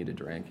out and you need a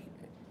drink,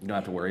 you don't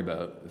have to worry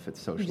about if it's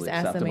socially You just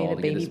ask acceptable.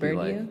 somebody to You can baby just be bird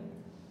like, you?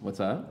 what's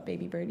that?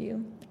 Baby bird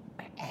you?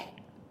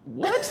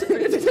 What?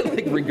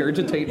 Like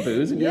regurgitate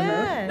booze in your mouth?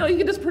 Yeah. No, you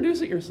can just produce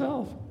it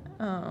yourself.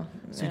 Oh.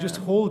 So you just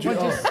hold your...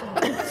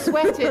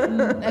 Sweat it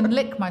and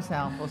lick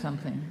myself or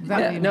something. Is that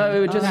what you No, mean?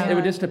 it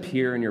would just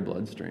appear in your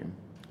bloodstream.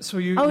 So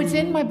you... Oh, it's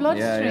in my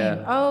bloodstream.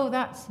 Yeah. Oh,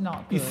 that's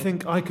not good. You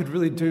think I could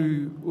really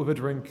do with a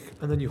drink,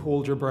 and then you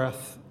hold your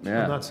breath,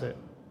 Yeah. and that's it.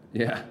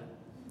 Yeah.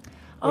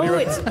 Oh,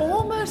 it's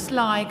almost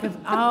like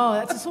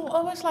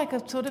almost like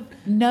a sort of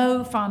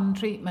no fun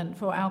treatment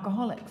for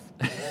alcoholics,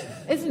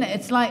 isn't it?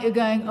 It's like you're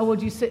going, oh,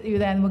 would you sit you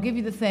then? We'll give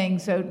you the thing.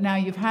 So now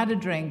you've had a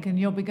drink, and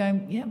you'll be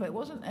going, yeah, but it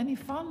wasn't any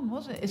fun,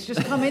 was it? It's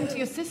just come into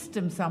your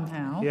system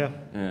somehow.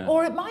 Yeah.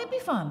 Or it might be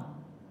fun.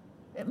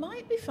 It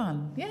might be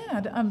fun.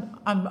 Yeah,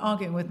 I'm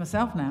arguing with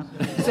myself now.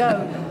 So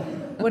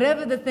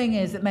whatever the thing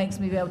is that makes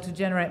me be able to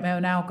generate my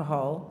own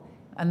alcohol,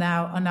 and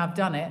I've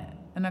done it,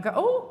 and I go,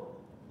 oh.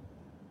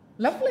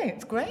 Lovely,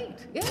 it's great.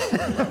 Yeah.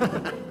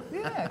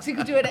 Yeah, because you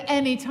could do it at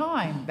any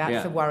time.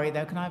 That's the worry,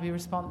 though. Can I be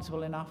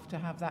responsible enough to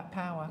have that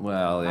power?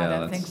 Well, yeah. I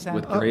don't think so.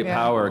 With great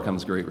power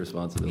comes great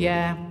responsibility.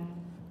 Yeah.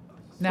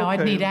 No,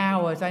 Okay. I'd need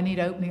hours. I need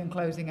opening and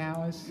closing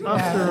hours.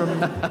 After,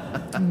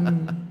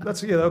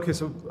 okay,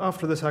 so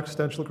after this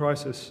existential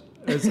crisis,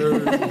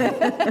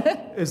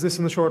 is this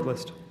in the short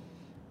list?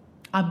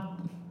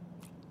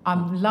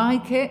 I'm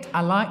like it.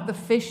 I like the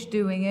fish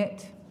doing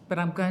it. But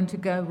I'm going to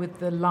go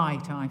with the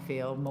light, I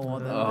feel, more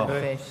than the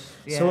fish.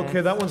 Yes. So, okay,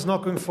 that one's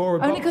not going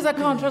forward. Only because I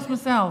can't trust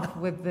myself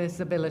with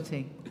this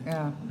ability.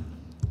 Yeah.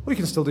 We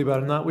can still do better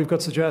than that. We've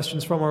got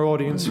suggestions from our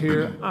audience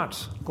here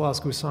at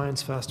Glasgow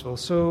Science Festival.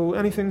 So,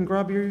 anything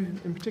grab you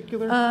in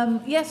particular?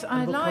 Yes,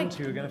 I we'll come like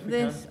to you again if we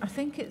this. can. I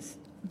think it's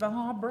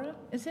Barbara,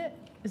 is it?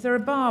 Is there a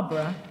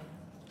Barbara?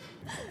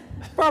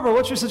 Barbara,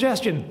 what's your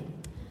suggestion?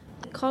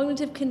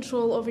 Cognitive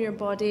control over your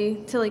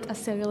body to like a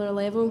cellular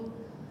level.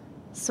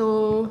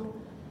 So,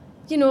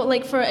 you know,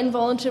 like for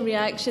involuntary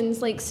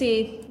reactions, like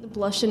say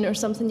blushing or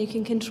something, you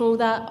can control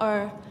that.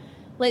 Or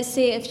let's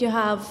say if you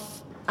have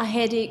a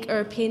headache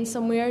or pain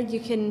somewhere, you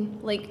can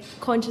like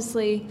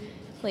consciously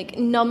like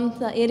numb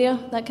that area,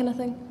 that kind of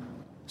thing.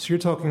 So you're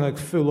talking like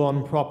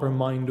full-on proper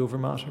mind over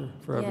matter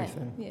for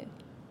everything. Yeah.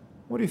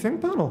 What do you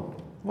think,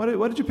 panel? Why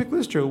did you pick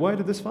this, Joe? Why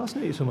did this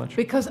fascinate you so much?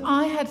 Because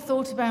I had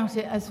thought about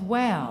it as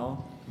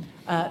well,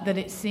 that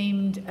it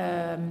seemed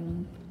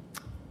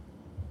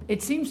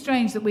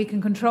strange that we can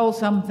control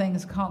some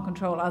things, can't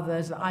control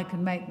others, that I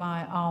can make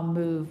my arm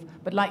move,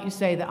 but like you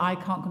say, that I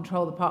can't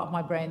control the part of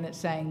my brain that's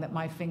saying that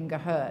my finger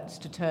hurts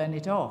to turn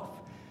it off.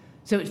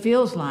 So it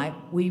feels like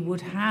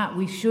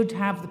we should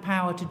have the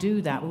power to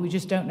do that, but we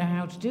just don't know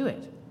how to do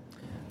it.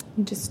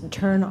 You just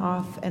turn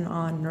off and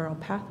on neural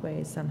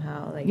pathways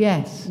somehow. Like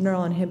Yes.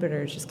 neural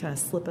inhibitors, just kind of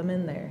slip them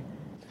in there.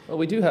 Well,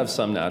 we do have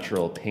some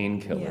natural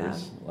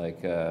painkillers,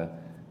 like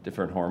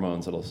different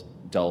hormones that'll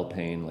dull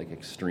pain, like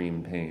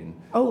extreme pain.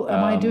 Oh,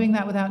 am I doing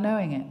that without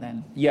knowing it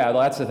then? Yeah,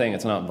 well, that's the thing.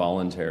 It's not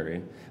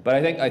voluntary.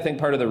 But I think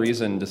part of the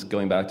reason, just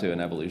going back to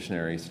an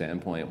evolutionary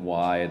standpoint,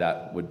 why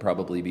that would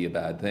probably be a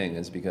bad thing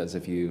is because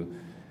if you,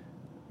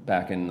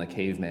 back in the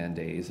caveman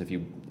days, if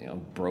you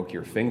broke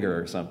your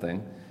finger or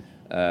something,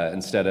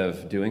 instead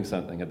of doing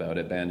something about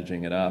it,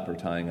 bandaging it up or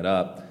tying it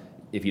up,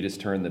 if you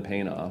just turned the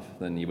pain off,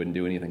 then you wouldn't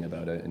do anything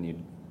about it, and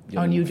you'd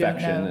get an you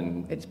infection, don't know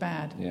and it's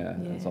bad. Yeah,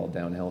 it's all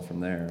downhill from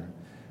there.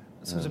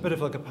 So it's a bit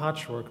of like a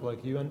patchwork,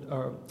 like you and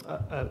a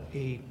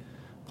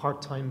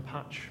part-time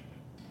patch.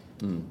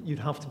 You'd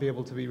have to be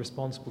able to be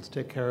responsible to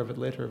take care of it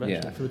later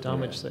eventually for the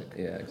damage sake.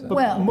 Yeah, exactly. But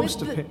Well, most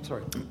with of the- pain,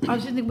 sorry. I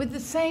was just thinking, with the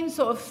same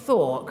sort of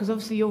thought, because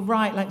obviously you're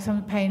right, like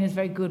some pain is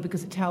very good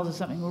because it tells us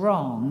something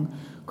wrong.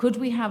 Could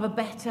we have a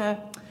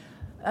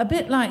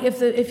bit like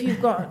if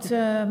you've got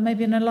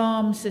maybe an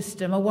alarm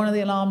system or one of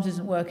the alarms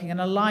isn't working and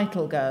a light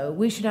will go,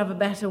 we should have a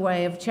better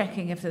way of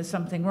checking if there's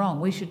something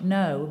wrong. We should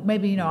know.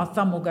 Maybe, our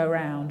thumb will go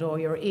round or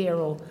your ear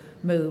will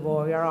move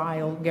or your eye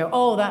will go,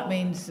 oh, that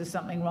means there's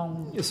something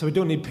wrong. Yeah, so we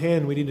don't need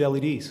pain, we need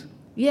LEDs.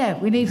 Yeah,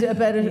 we need a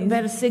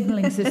better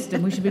signalling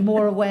system. We should be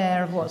more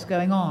aware of what's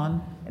going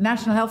on.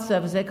 National Health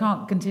Service, they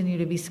can't continue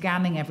to be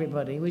scanning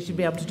everybody. We should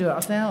be able to do it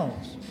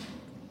ourselves.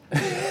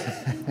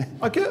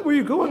 I get where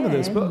you're going with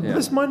this, but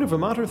this mind over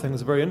matter thing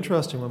is a very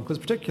interesting one because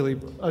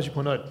particularly, as you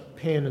point out,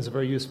 pain is a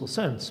very useful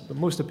sense, but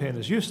most of pain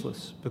is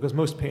useless because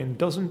most pain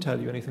doesn't tell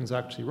you anything's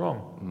actually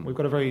wrong. We've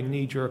got a very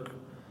knee-jerk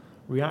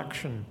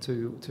reaction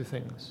to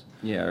things.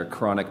 Yeah, or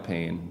chronic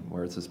pain,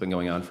 where it's just been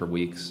going on for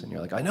weeks, and you're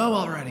like, I know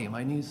already,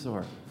 my knee's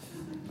sore.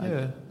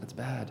 That's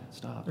bad,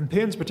 stop. And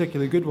pain's a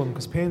particularly good one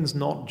because pain's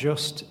not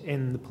just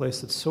in the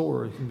place that's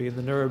sore. It can be in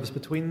the nerves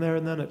between there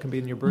and then. It can be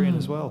in your brain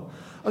as well.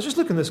 I was just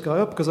looking this guy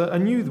up because I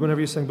knew whenever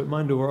you're saying about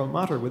mind over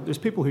matter, there's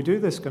people who do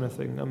this kind of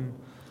thing.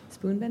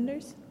 Spoon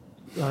benders?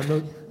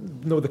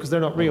 No, because they're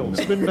not real.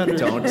 Spoon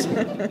benders. Don't.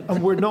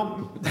 And we're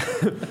not...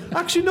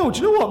 Actually, no,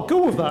 do you know what?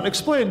 Go with that.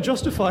 Explain,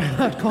 justify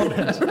that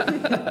comment.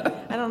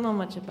 I don't know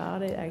much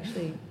about it,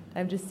 actually.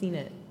 I've just seen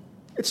it.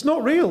 It's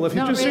not real. If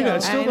you've just seen it,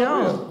 it's still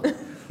not real.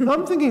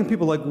 I'm thinking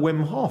people like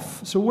Wim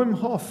Hof. So Wim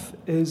Hof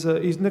is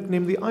he's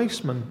nicknamed the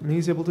Iceman, and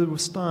he's able to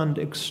withstand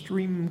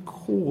extreme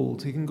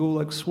cold. He can go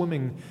like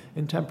swimming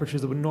in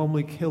temperatures that would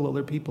normally kill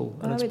other people,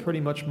 and it's pretty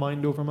much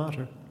mind over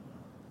matter.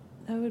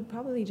 That would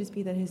probably just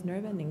be that his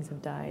nerve endings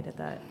have died at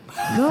that.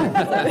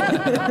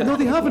 No,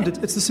 they haven't.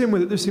 It's the same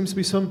way that there seems to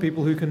be some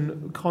people who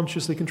can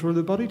consciously control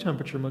their body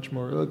temperature much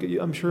more. Like,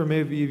 I'm sure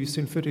maybe you've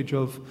seen footage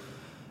of.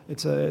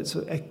 It's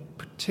a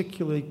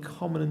particularly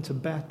common in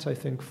Tibet, I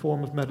think,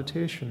 form of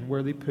meditation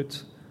where they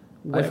put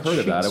wet I've heard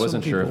of that. sheets I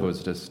wasn't on sure if it people.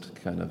 was just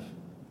kind of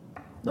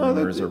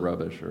rumors or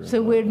rubbish.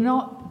 So we're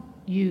not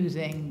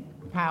using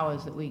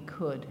powers that we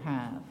could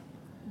have.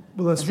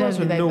 Well, as far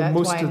as I know, that's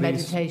most why of in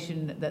these...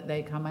 meditation that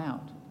they come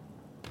out.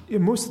 Yeah,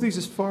 most of these,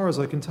 as far as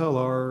I can tell,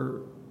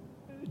 are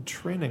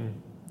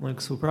training. Like,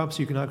 so perhaps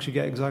you can actually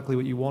get exactly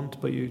what you want,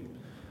 but you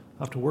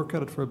have to work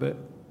at it for a bit.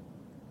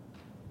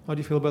 How do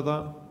you feel about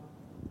that?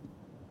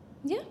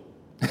 Yeah.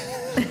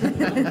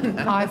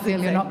 I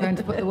feel you're not going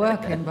to put the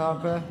work in,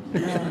 Barbara.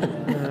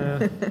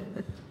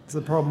 It's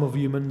the problem of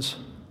humans.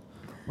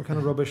 We're kind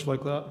of rubbish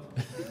like that.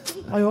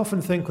 I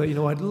often think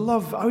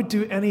that, I would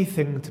do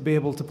anything to be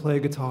able to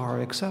play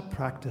guitar except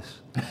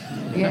practice.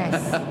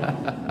 Yes.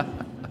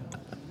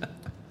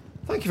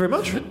 Thank you very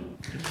much.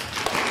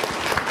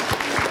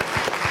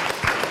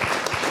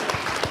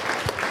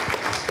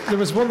 There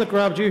was one that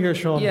grabbed you here,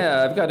 Sean.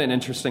 Yeah, I've got an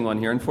interesting one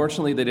here.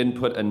 Unfortunately, they didn't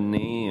put a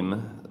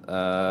name.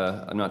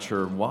 I'm not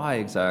sure why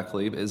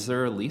exactly. Is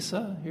there a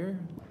Lisa here?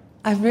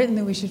 I've written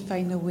that we should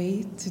find a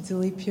way to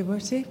delay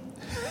puberty.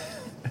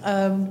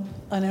 And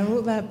I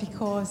wrote that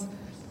because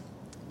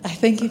I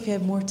think if you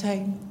had more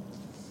time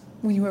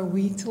when you were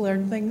wee to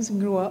learn things and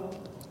grow up,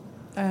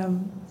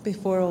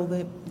 before all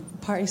the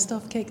party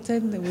stuff kicked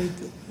in, that we'd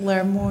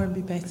learn more and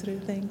be better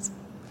at things.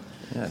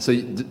 Yeah, so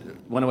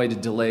one way to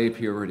delay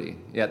puberty.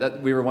 Yeah,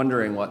 we were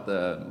wondering what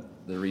the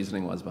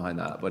reasoning was behind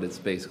that, but it's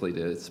basically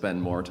to spend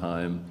more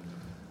time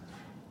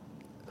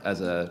as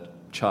a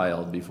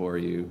child before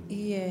you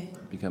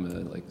become a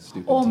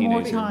stupid or teenager.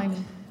 more time,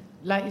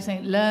 like you're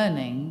saying,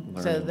 learning.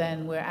 So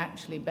then we're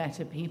actually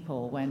better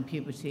people when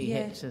puberty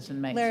hits us and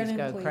makes us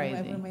go crazy.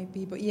 Whatever it might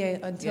be, but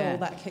until all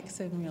that kicks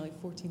in when you're like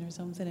 14 or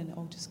something, and it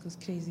all just goes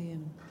crazy.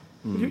 And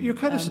You're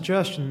kind of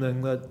suggesting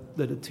then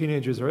that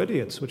teenagers are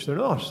idiots, which they're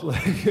not.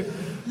 Like, you're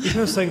kind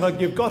of saying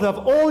you've got to have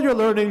all your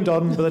learning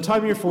done by the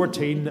time you're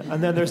 14,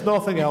 and then there's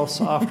nothing else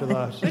after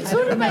that. It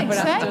sort of makes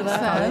sense,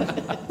 though.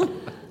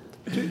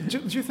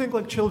 Do you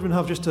think children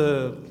have just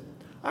a...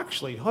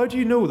 Actually, how do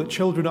you know that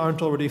children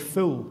aren't already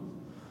full?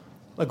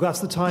 That's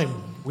the time.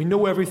 We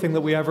know everything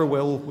that we ever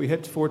will. We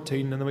hit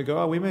 14 and then we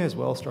go, we may as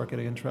well start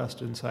getting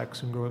interested in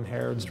sex and growing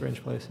hair in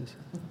strange places.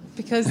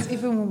 Because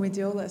even when we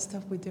do all that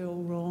stuff, we do it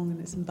all wrong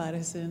and it's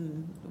embarrassing.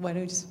 And why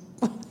don't you just...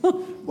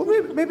 Well,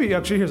 maybe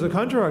actually here's a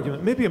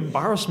counter-argument. Maybe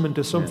embarrassment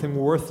is something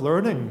worth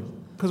learning.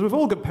 Because we've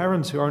all got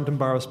parents who aren't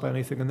embarrassed by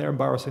anything and they're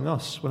embarrassing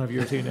us whenever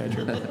you're a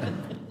teenager.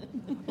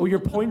 Oh, you're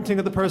pointing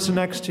at the person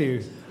next to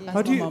you.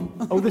 That's my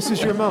mum. Oh, this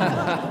is your mum.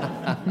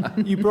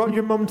 You brought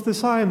your mum to the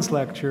science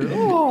lecture.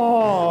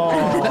 Oh,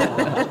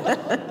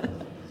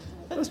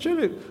 that's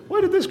genuine.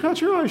 Why did this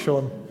catch your eye,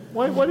 Sean?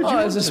 Why did you?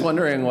 I was just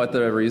wondering what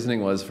the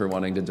reasoning was for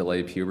wanting to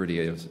delay puberty.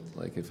 If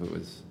it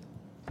was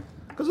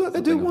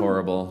something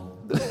horrible.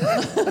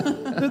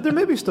 There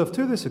may be stuff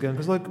to this again,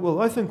 because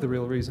I think the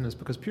real reason is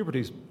because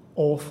puberty's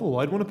awful.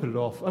 I'd want to put it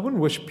off. I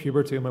wouldn't wish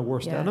puberty on my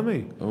worst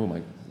enemy. Oh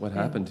my, what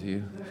happened to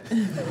you?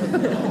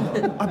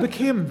 I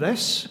became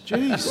this.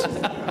 Jeez.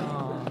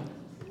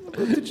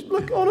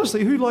 Look,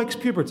 honestly, who likes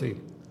puberty?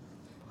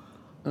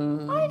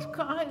 I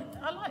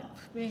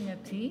like being a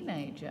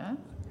teenager.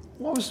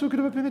 What was so good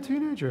about being a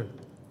teenager?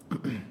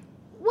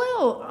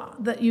 Well,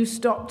 that you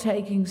stopped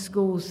taking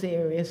school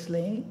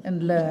seriously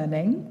and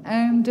learning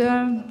and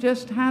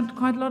just had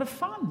quite a lot of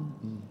fun.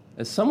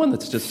 As someone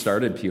that's just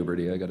started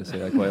puberty, I got to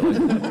say I quite like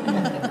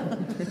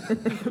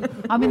that.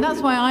 I mean,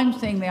 that's why I'm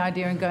seeing the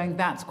idea and going,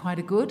 that's quite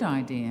a good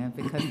idea,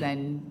 because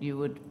then you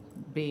would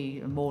be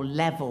a more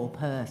level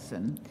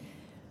person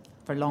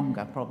for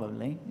longer,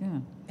 probably. Yeah.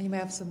 And you may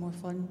have some more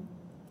fun.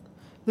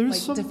 There's like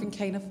some different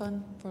kind of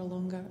fun for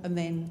longer, and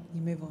then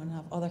you move on and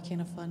have other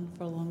kind of fun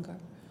for longer.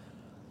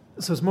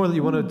 So it's more that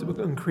you want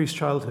to increase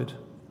childhood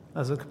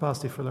as a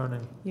capacity for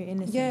learning. Your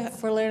innocence. Yeah,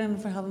 for learning,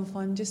 for having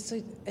fun. Just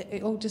so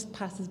it all just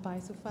passes by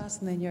so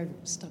fast, and then you're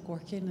stuck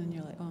working, and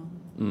you're like, oh,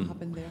 what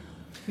happened there?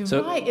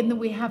 You're right in that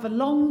we have a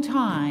long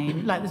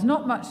time, like there's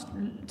not much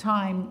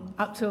time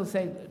up till,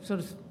 say, sort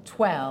of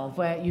 12,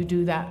 where you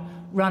do that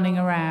running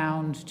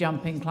around,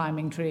 jumping,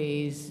 climbing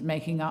trees,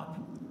 making up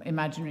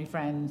imaginary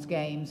friends,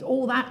 games,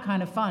 all that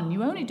kind of fun.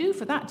 You only do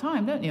for that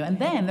time, don't you? And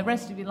then the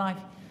rest of your life,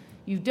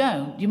 you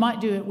don't. You might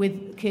do it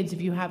with kids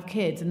if you have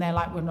kids, and they're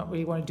like, well, not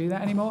really want to do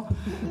that anymore.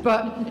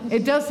 But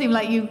it does seem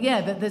like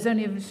that there's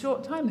only a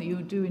short time that you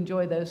do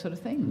enjoy those sort of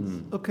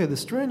things. Okay, the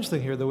strange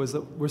thing here, though, is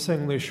that we're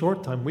saying only a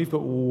short time. We've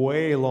got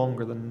way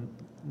longer than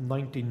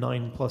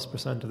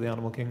 99+% of the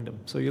animal kingdom.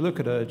 So you look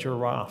at a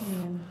giraffe,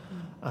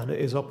 and it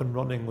is up and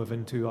running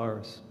within 2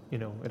 hours. You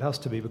know, it has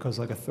to be, because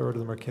like a third of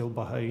them are killed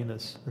by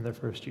hyenas in their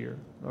first year.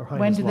 Or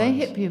When do they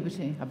hit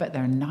puberty? I bet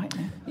they're a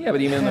nightmare. Yeah, but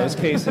even in those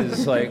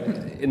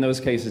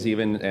cases,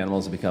 even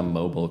animals that become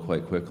mobile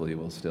quite quickly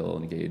will still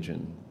engage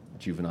in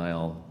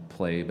juvenile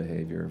play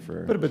behavior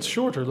for... But a bit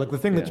shorter. Like the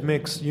thing that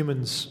makes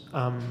humans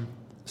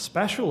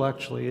special,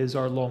 actually, is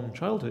our long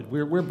childhood.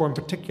 We're born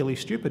particularly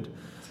stupid.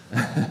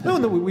 No,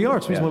 we are.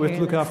 It's the reason why we have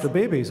to look after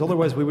babies.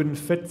 Otherwise, we wouldn't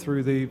fit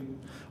through the...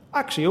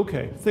 Actually,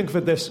 okay, think of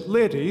it this.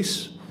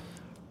 Ladies,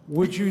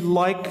 would you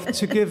like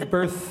to give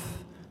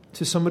birth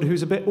to somebody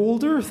who's a bit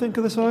older? Think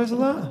of the size of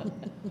that.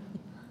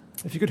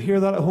 If you could hear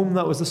that at home,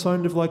 that was the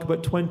sound of like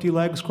about 20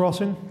 legs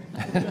crossing.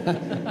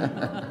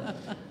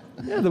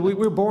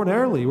 We're born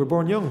early. We're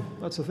born young.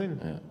 That's the thing.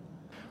 Yeah.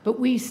 But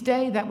we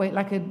stay that way,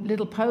 like a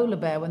little polar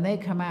bear. When they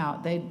come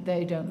out,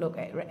 they don't look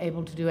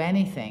able to do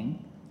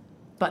anything,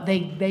 but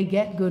they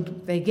get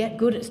good. They get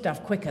good at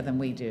stuff quicker than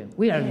we do.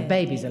 We are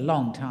babies a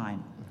long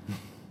time.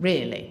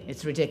 Really,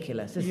 it's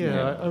ridiculous, isn't it?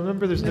 Yeah, I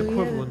remember there's an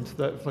equivalent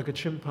that like a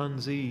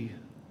chimpanzee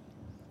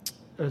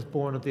is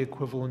born at the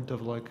equivalent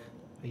of like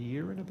a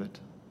year and a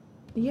bit.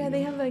 Yeah,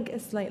 they have like a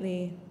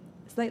slightly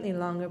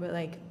longer, but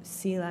like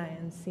sea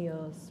lions,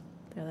 seals,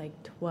 they're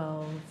like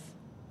 12.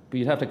 But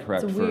you'd have to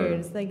correct it's for... weird.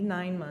 It's like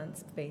 9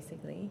 months,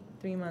 basically.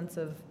 3 months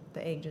of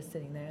the egg just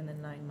sitting there, and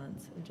then 9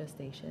 months of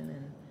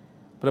gestation.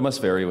 But it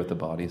must vary with the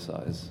body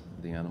size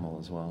of the animal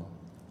as well.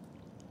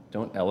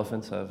 Don't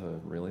elephants have a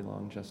really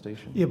long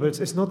gestation? Yeah, but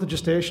it's not the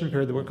gestation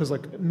period, because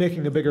like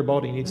making a bigger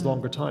body needs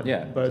longer time.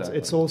 Yeah, but exactly.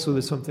 It's also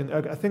there's something.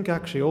 I think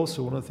actually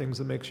also one of the things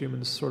that makes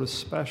humans sort of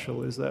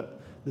special is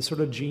that the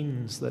sort of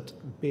genes that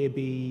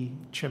baby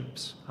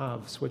chimps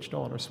have switched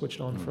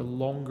on for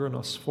longer than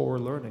us for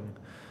learning.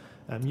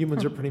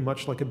 Humans are pretty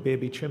much like a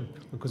baby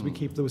chimp because we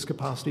keep those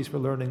capacities for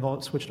learning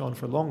switched on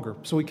for longer.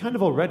 So we kind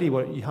of already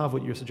what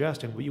you're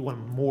suggesting, but you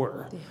want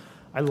more. Yeah.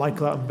 I like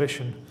that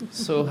ambition.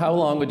 So how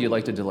long would you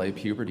like to delay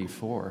puberty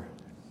for?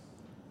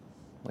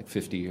 Like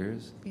 50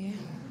 years? Yeah.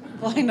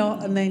 Why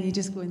not? And then you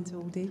just go into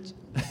old age.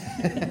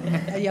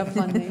 You have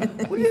fun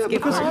then. Well, yeah,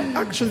 because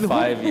actually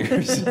 5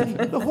 years.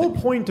 The whole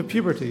point of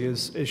puberty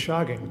is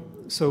shagging.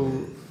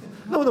 So,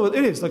 no,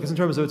 it is. Like it's in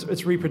terms of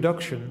its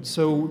reproduction.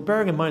 So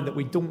bearing in mind that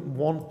we don't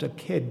want a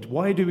kid,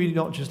 why do we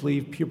not just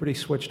leave puberty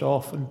switched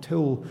off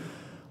until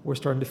we're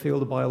starting to feel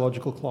the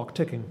biological clock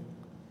ticking?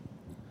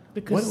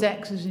 Because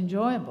sex is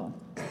enjoyable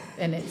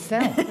in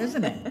itself,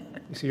 isn't it?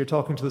 You see, you're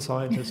talking to the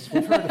scientists.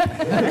 We've heard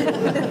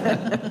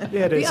it.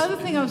 Yeah, it is. The other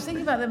thing I was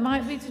thinking about that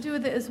might be to do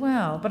with it as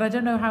well, but I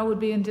don't know how it would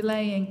be in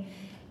delaying,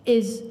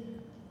 is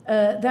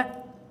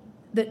that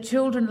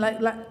children,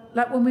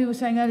 like when we were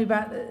saying earlier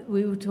about,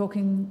 we were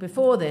talking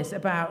before this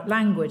about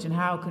language and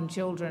how can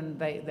children,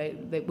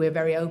 we're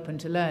very open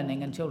to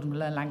learning and children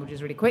learn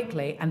languages really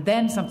quickly, and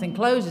then something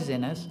closes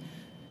in us.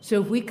 So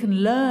if we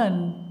can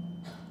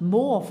learn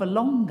more for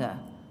longer,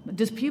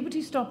 does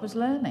puberty stop us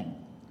learning?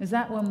 Is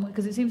that one?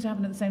 Because it seems to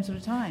happen at the same sort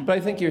of time. But I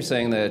think you're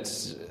saying that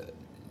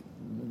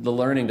the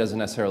learning doesn't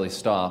necessarily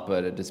stop,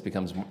 but it just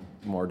becomes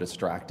more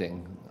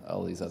distracting,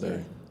 all these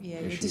other Yeah,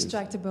 issues. you're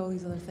distracted by all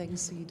these other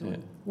things, so you don't... Yeah.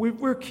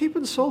 We're keep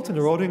insulting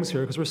our audience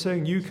here because we're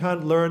saying you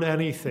can't learn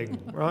anything,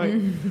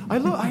 right?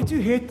 I do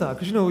hate that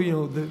because,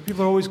 the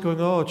people are always going,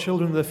 oh,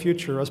 children of the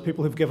future, as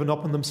people who've given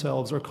up on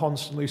themselves are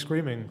constantly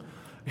screaming.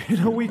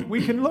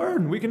 We can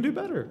learn, we can do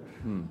better.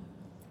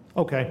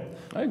 Okay.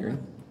 I agree.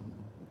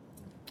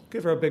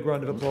 Give her a big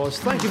round of applause.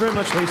 Thank you very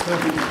much, Lisa.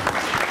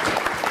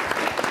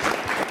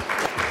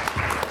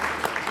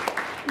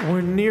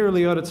 We're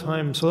nearly out of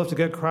time, so we'll have to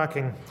get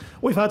cracking.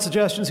 We've had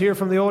suggestions here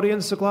from the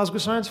audience at Glasgow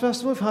Science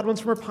Festival. We've had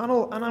ones from our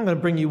panel, and I'm going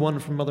to bring you one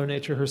from Mother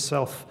Nature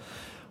herself.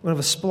 We're going to have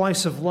a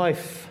splice of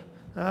life.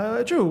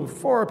 Joe,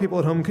 for our people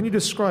at home, can you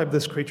describe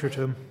this creature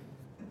to them?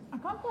 I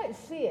can't quite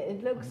see it.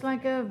 It looks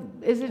like a...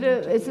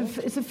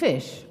 It's a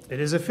fish. It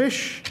is a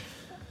fish.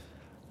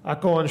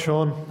 Go on,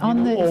 Sean.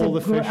 On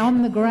the fish.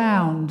 On the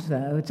ground,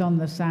 though. It's on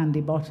the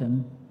sandy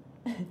bottom.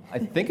 I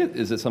think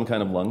is it some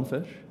kind of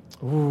lungfish?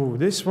 Ooh,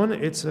 this one,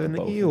 it's an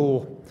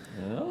eel.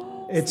 Oh.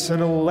 It's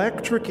an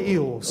electric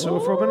eel, so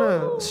if we're going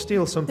to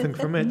steal something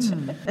from it,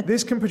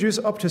 this can produce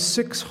up to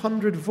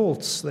 600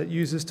 volts that it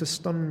uses to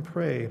stun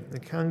prey.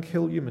 It can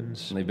kill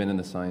humans. And they've been in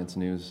the science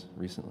news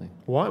recently.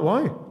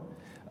 Why?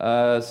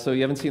 So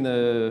you haven't seen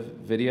the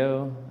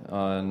video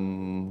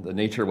on the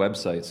Nature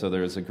website. So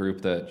there's a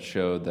group that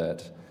showed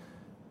that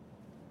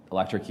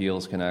electric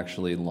eels can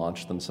actually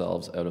launch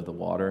themselves out of the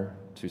water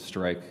to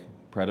strike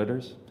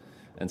predators.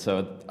 And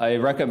so I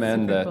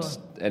recommend that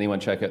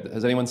anyone check it.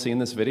 Has anyone seen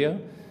this video?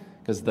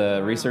 Because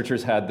the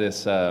researchers had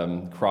this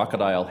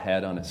crocodile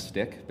head on a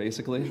stick,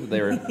 basically.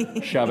 They were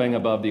shoving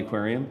above the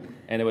aquarium,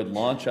 and it would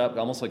launch up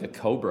almost like a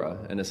cobra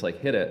and just like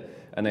hit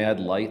it. And they had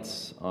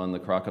lights on the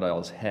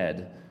crocodile's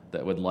head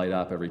that would light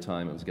up every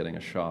time it was getting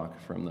a shock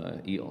from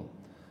the eel.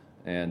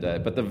 And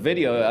but the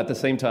video at the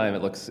same time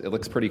it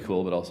looks pretty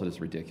cool, but also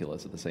just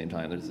ridiculous at the same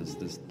time. There's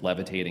this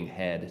levitating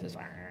head. Just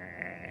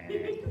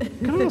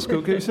Can I ask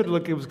you said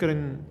like it was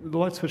getting the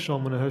light switched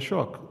on when it had a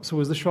shock. So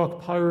was the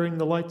shock powering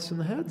the lights in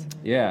the head?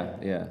 Yeah.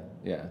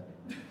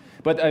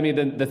 But I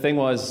mean, the thing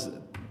was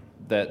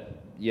that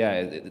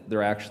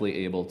they're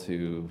actually able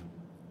to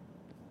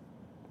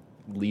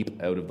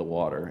leap out of the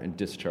water and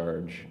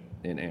discharge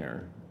in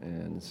air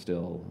and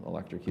still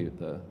electrocute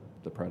the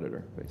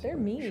predator. Basically. They're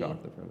meaty.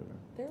 Shock the predator.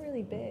 They're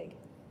really big.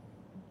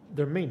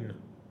 They're mean.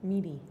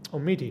 Meaty. Oh,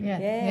 meaty. Yeah.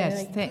 Yes,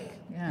 like thick.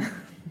 Yeah.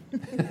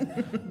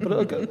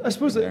 But I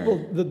suppose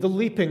the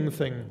leaping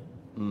thing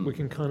we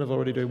can kind of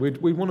already do.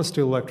 We want to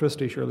steal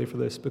electricity, surely, for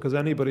this, because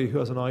anybody who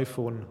has an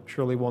iPhone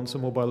surely wants a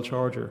mobile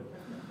charger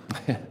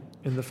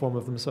in the form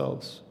of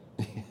themselves.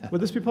 Yeah.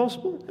 Would this be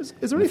possible? Is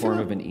there anything? In the form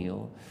of an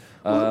eel?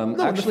 Well,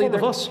 no, actually, in the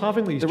form of us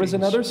having these There was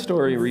genes. another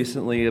story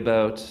recently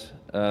about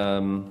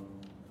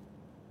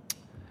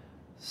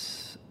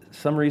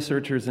some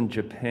researchers in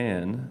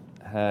Japan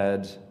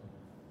had...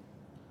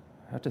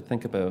 I have to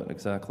think about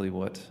exactly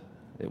what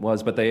it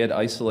was, but they had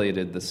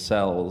isolated the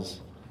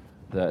cells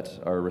that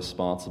are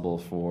responsible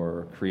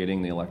for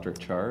creating the electric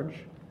charge.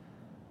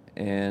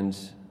 And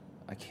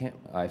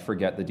I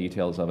forget the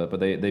details of it, but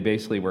they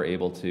basically were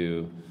able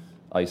to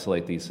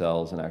isolate these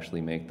cells and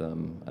actually make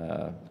them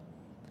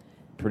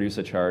produce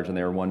a charge, and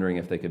they were wondering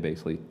if they could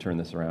basically turn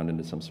this around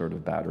into some sort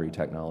of battery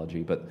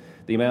technology. But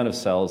the amount of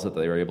cells that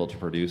they were able to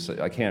produce,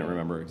 I can't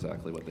remember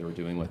exactly what they were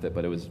doing with it,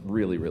 but it was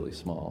really, really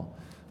small.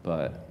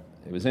 But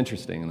it was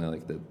interesting, and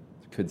that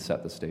could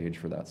set the stage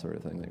for that sort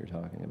of thing that you're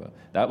talking about.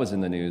 That was in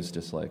the news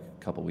just like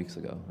a couple weeks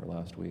ago or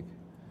last week.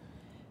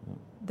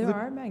 There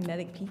are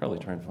magnetic people. Probably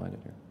try and find it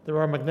here. There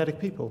are magnetic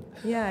people.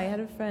 Yeah, I had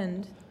a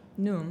friend,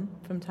 Noom,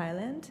 from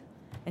Thailand,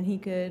 and he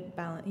could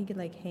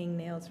like hang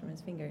nails from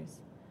his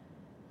fingers.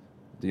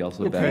 Did he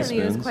also bend Apparently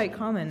spoons? it was quite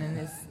common in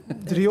his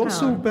Did he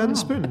also town. bend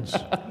spoons?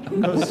 He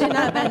did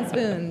not bend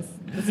spoons.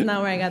 That's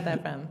not where I got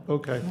that from.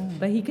 Okay.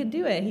 But he could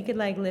do it. He could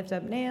like lift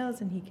up nails,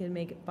 and he could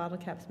make bottle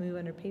caps move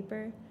under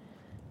paper.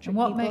 And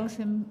what makes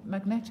him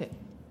magnetic?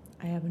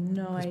 I have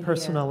no idea. His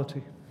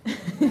personality.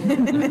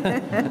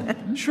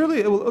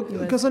 Surely,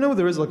 because I know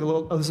there is like a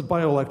little. This is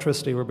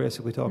bioelectricity we're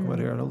basically talking about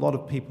here, and a lot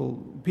of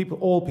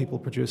all people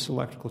produce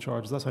electrical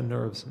charges. That's how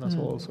nerves and that's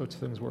how all sorts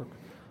of things work.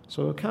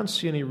 So I can't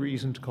see any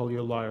reason to call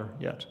you a liar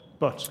yet.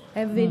 But I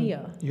have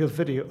video. You have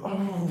video.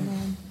 Oh.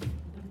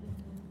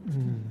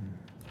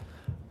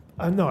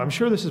 No, I'm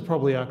sure this is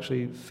probably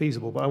actually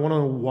feasible, but I want to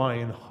know why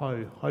and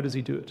how. How does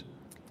he do it?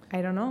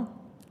 I don't know.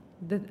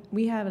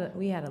 We had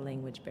a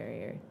language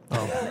barrier.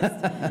 Oh.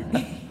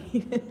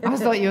 I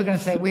thought you were going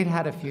to say we'd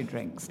had a few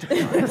drinks. To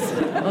be honest.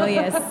 Well,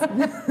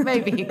 yes.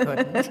 Maybe he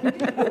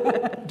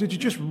couldn't. Did you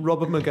just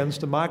rub him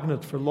against a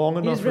magnet for long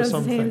enough or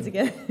something? His hands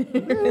together.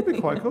 Yeah, that'd be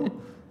quite cool.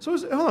 So,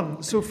 hold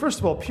on. So, first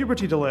of all,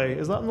 puberty delay,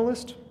 is that on the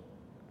list?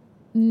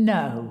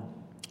 No.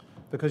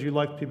 Because you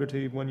liked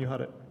puberty when you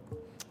had it?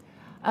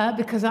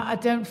 Because I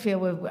don't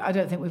think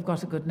we've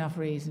got a good enough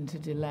reason to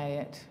delay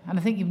it. And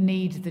I think you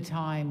need the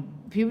time.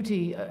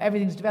 Puberty,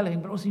 everything's developing,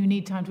 but also you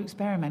need time to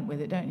experiment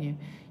with it, don't you?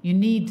 You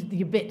need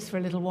your bits for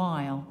a little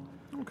while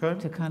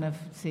to kind of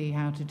see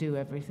how to do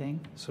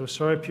everything. So,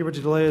 sorry,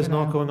 puberty delay is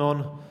not going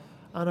on.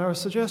 And our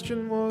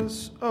suggestion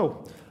was,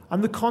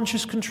 and the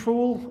conscious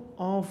control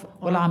of...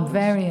 Well, I'm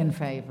very in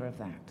favour of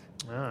that.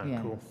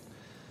 Cool.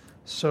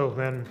 So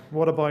then,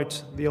 what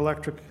about the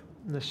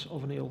electricness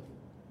of an eel?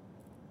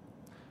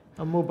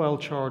 A mobile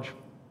charge.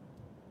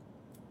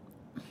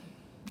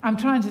 I'm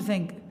trying to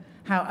think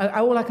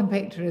all I can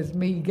picture is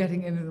me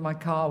getting into my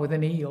car with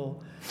an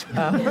eel,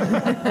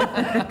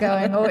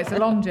 going, it's a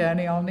long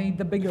journey, I'll need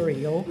the bigger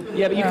eel.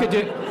 Yeah, but you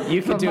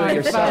could do it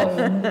yourself.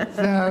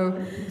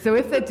 So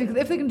if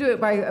they can do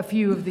it by a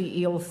few of the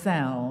eel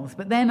cells,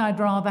 but then I'd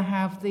rather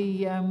have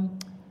the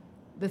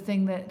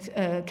thing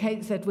that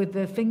Kate said with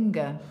the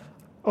finger.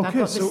 Okay, I've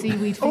got the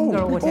seaweed finger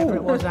or whatever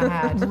it was I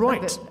had.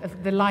 Right.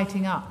 The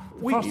lighting up,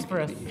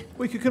 phosphorus.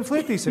 We could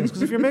conflate these things,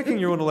 because if you're making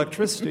your own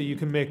electricity, you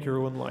can make your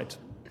own light.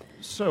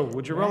 So,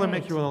 would you rather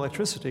make your own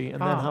electricity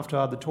and then have to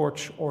add the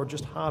torch, or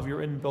just have your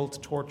inbuilt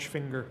torch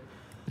finger?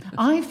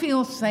 I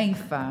feel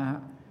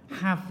safer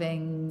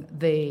having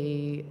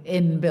the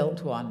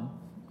inbuilt one,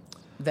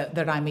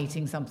 that I'm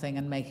eating something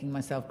and making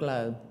myself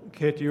glow.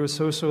 Kate, you are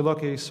so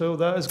lucky. So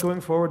that is going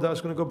forward. That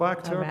is going to go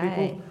back to our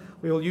people.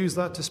 We will use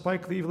that to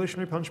spike the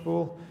evolutionary punch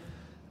bowl.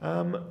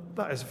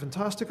 That is a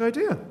fantastic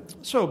idea.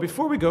 So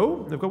before we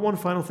go, we've got one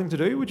final thing to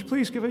do. Would you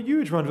please give a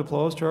huge round of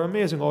applause to our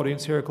amazing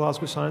audience here at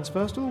Glasgow Science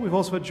Festival. We've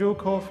also had Joe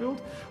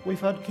Caulfield, we've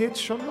had Kate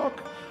Shunlock,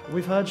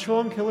 we've had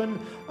Sean Killen.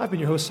 I've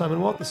been your host,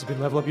 Simon Watt. This has been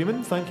Level Up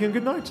Human. Thank you and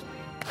good night.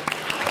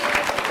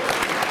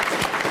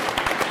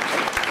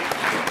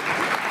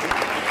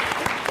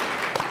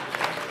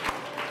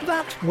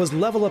 That was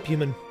Level Up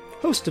Human,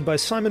 hosted by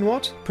Simon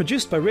Watt,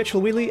 produced by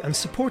Rachel Wheely and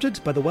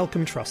supported by the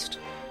Wellcome Trust.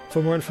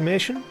 For more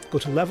information, go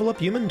to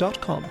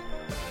leveluphuman.com.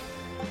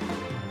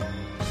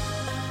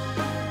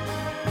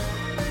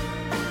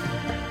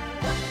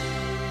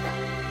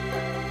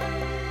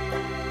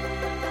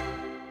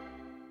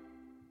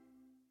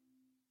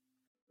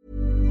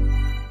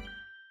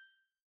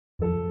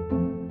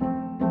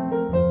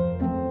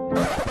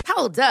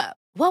 Hold up.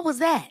 What was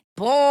that?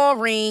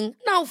 Boring.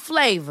 No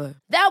flavor.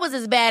 That was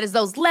as bad as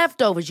those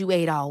leftovers you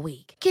ate all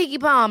week. Keke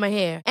Palmer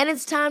here, and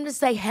it's time to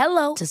say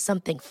hello to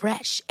something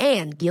fresh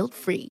and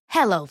guilt-free.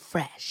 Hello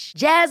Fresh.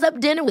 Jazz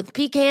up dinner with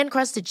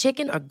pecan-crusted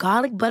chicken or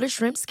garlic butter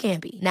shrimp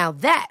scampi. Now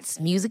that's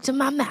music to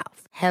my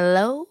mouth.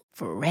 Hello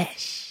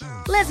Fresh.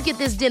 Let's get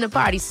this dinner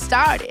party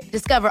started.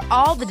 Discover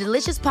all the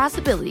delicious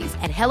possibilities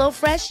at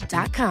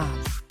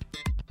HelloFresh.com.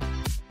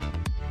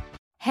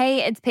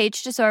 Hey, it's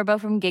Paige DeSorbo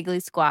from Giggly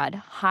Squad.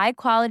 High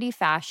quality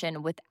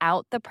fashion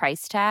without the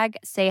price tag.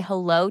 Say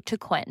hello to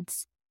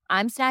Quince.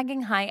 I'm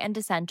snagging high-end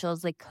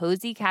essentials like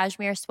cozy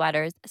cashmere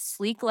sweaters,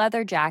 sleek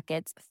leather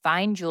jackets,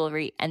 fine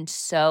jewelry, and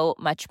so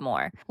much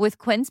more. With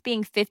Quince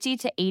being 50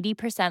 to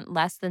 80%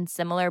 less than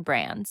similar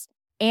brands.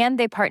 And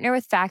they partner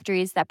with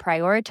factories that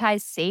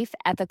prioritize safe,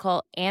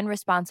 ethical, and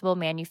responsible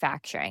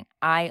manufacturing.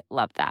 I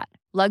love that.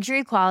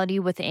 Luxury quality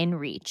within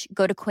reach.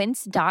 Go to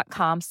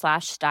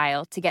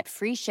quince.com/style to get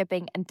free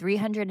shipping and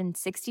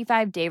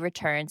 365-day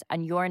returns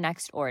on your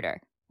next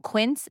order.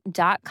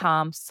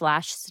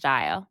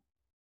 Quince.com/style.